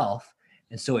yourself.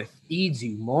 And so it feeds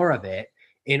you more of it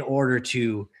in order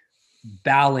to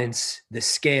balance the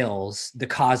scales, the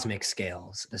cosmic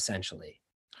scales, essentially.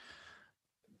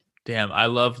 Damn, I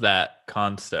love that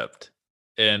concept.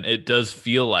 And it does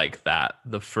feel like that.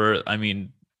 I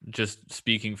mean, just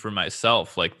speaking for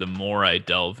myself, like the more I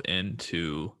delve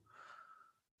into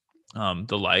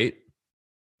the light,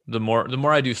 the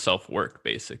more I do self-work,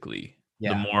 basically.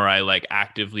 The more I like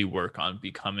actively work on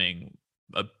becoming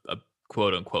a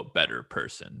quote unquote better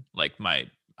person, like my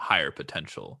higher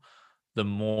potential, the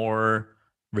more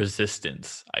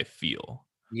resistance I feel.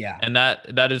 Yeah. And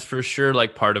that is for sure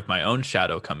like part of my own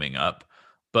shadow coming up,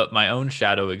 but my own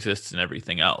shadow exists in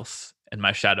everything else, and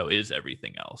my shadow is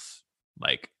everything else.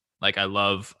 Like I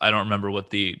don't remember what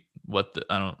the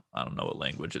I don't know what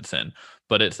language it's in,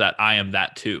 but it's that I am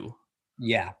that too.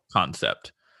 Yeah.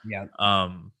 Concept. Yeah.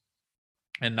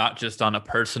 And not just on a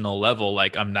personal level,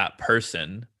 like I'm that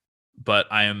person, but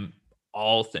I am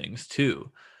all things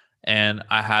too. And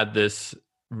I had this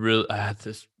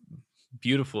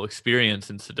beautiful experience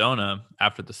in Sedona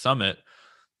after the summit,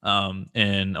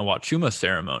 in a Wachuma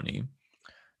ceremony.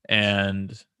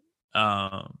 And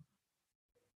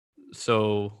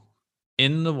so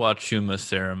in the Wachuma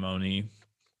ceremony,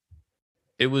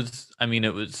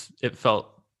 it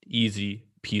felt easy,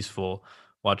 peaceful.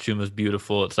 Wachuma's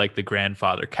beautiful. It's like the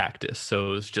grandfather cactus. So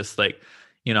it was just like,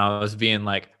 I was being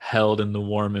like held in the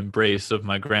warm embrace of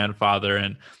my grandfather.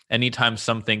 And anytime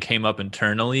something came up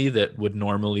internally that would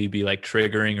normally be like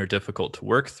triggering or difficult to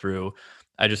work through,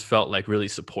 I just felt like really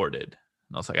supported.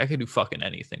 And I was like, I could do fucking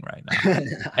anything right now.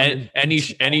 And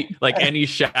any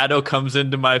shadow comes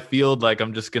into my field, like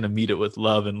I'm just gonna meet it with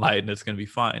love and light, and it's gonna be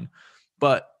fine.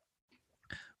 But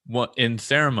in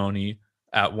ceremony,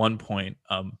 at one point,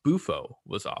 Bufo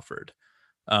was offered.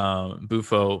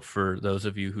 Bufo, for those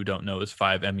of you who don't know, is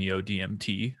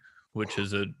 5-MeO-DMT, which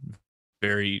is a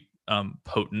very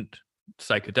potent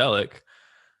psychedelic.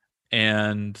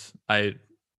 And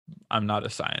I'm not a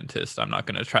scientist. I'm not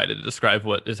going to try to describe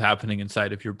what is happening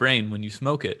inside of your brain when you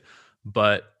smoke it.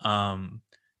 But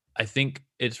I think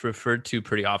it's referred to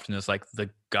pretty often as like the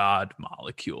God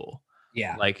molecule.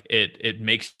 Yeah. Like it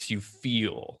makes you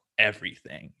feel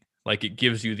everything. Like it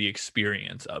gives you the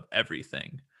experience of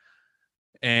everything.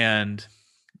 And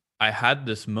I had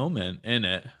this moment in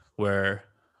it where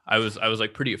I was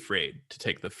like pretty afraid to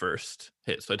take the first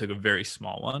hit. So I took a very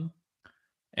small one,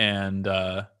 and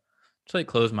just like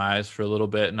closed my eyes for a little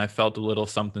bit, and I felt a little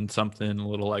something, a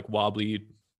little like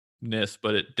wobbliness,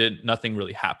 but nothing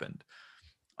really happened.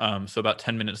 So about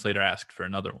 10 minutes later, I asked for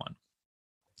another one.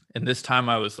 And this time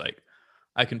I was like,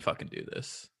 I can fucking do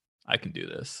this. I can do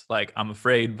this. Like, I'm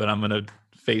afraid, but I'm going to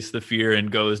face the fear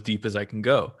and go as deep as I can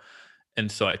go. And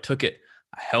so I took it,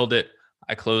 I held it,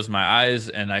 I closed my eyes,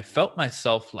 and I felt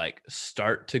myself like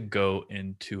start to go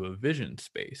into a vision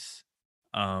space.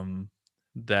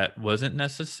 That wasn't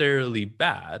necessarily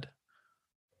bad,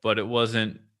 but it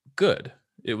wasn't good.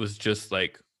 It was just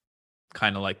like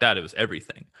kind of like that. It was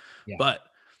everything. Yeah. But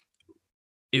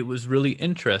it was really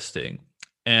interesting.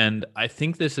 And I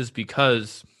think this is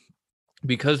because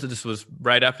this was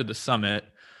right after the summit,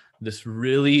 this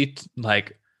really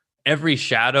like every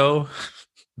shadow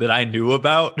that I knew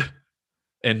about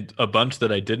and a bunch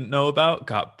that I didn't know about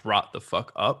got brought the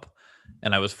fuck up.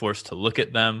 And I was forced to look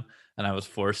at them, and I was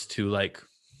forced to like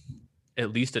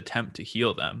at least attempt to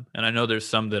heal them. And I know there's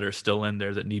some that are still in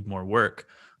there that need more work,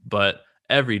 but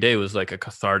every day was like a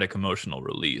cathartic emotional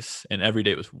release, and every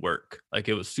day was work. Like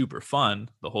it was super fun.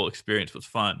 The whole experience was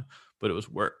fun, but it was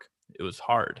work. It was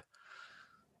hard.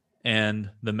 And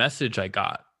the message I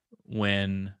got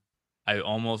when I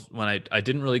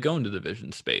didn't really go into the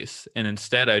vision space, and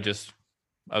instead I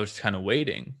was kind of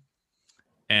waiting.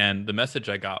 And the message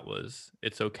I got was,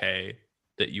 it's okay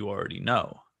that you already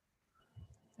know.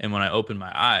 And when I opened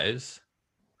my eyes,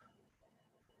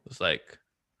 it was like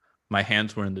my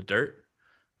hands were in the dirt.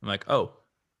 I'm like, oh,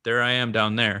 there I am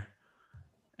down there.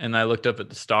 And I looked up at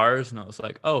the stars, and I was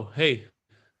like, oh, hey,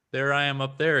 there I am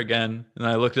up there again. And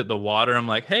I looked at the water. I'm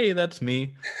like, hey, that's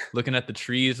me. Looking at the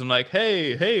trees. I'm like,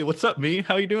 hey, what's up, me?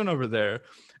 How you doing over there?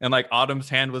 And like Autumn's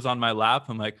hand was on my lap.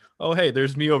 I'm like, oh, hey,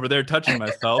 there's me over there touching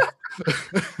myself.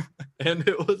 And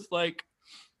it was like,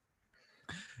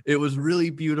 it was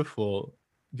really beautiful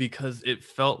because it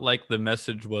felt like the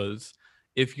message was,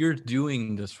 if you're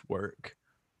doing this work,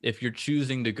 if you're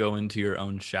choosing to go into your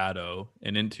own shadow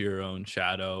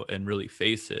and really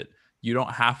face it, you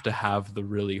don't have to have the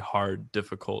really hard,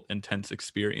 difficult, intense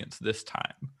experience this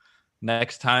time.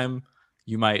 Next time,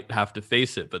 you might have to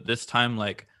face it, but this time,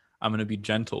 like, I'm going to be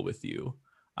gentle with you.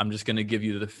 I'm just going to give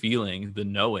you the feeling, the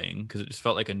knowing, because it just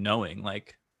felt like a knowing,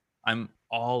 like, I'm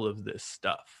all of this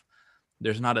stuff.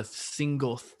 There's not a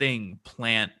single thing,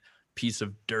 plant, piece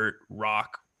of dirt,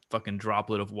 rock, fucking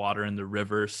droplet of water in the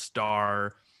river,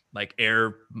 star, like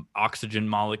air, oxygen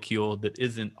molecule that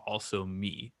isn't also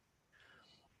me.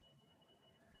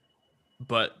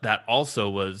 But that also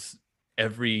was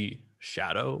every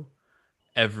shadow,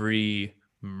 every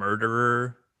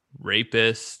murderer,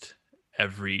 rapist,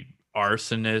 every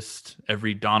arsonist,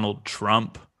 every Donald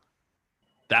Trump.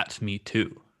 That's me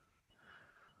too.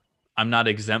 I'm not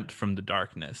exempt from the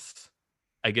darkness.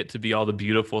 I get to be all the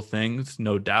beautiful things,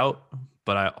 no doubt,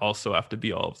 but I also have to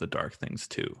be all of the dark things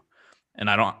too.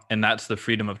 And that's the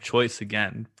freedom of choice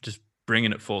again, just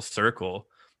bringing it full circle.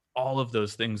 All of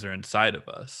those things are inside of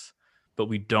us, but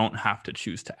we don't have to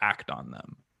choose to act on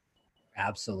them.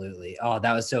 Absolutely. Oh,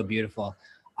 that was so beautiful.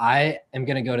 I am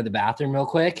going to go to the bathroom real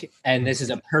quick. And this is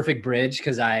a perfect bridge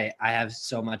because I have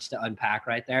so much to unpack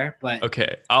right there. But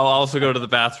okay, I'll also go to the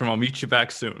bathroom. I'll meet you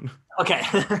back soon. Okay.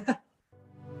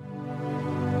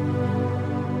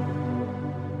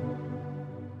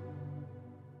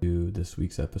 This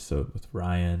week's episode with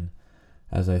Ryan.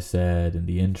 As I said in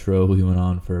the intro, we went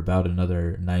on for about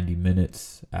another 90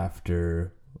 minutes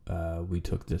after we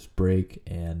took this break,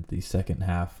 and the second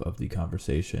half of the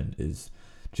conversation is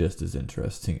just as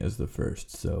interesting as the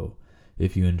first. So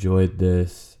if you enjoyed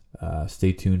this,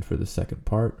 stay tuned for the second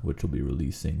part, which will be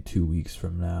releasing 2 weeks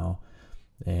from now.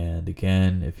 And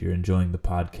again, if you're enjoying the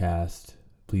podcast,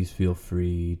 please feel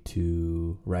free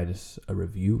to write us a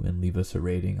review and leave us a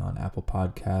rating on Apple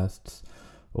Podcasts,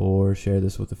 or share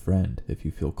this with a friend if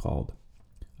you feel called.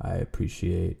 I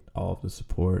appreciate all of the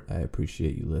support. I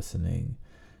appreciate you listening,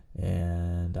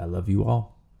 and I love you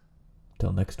all.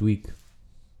 Till next week.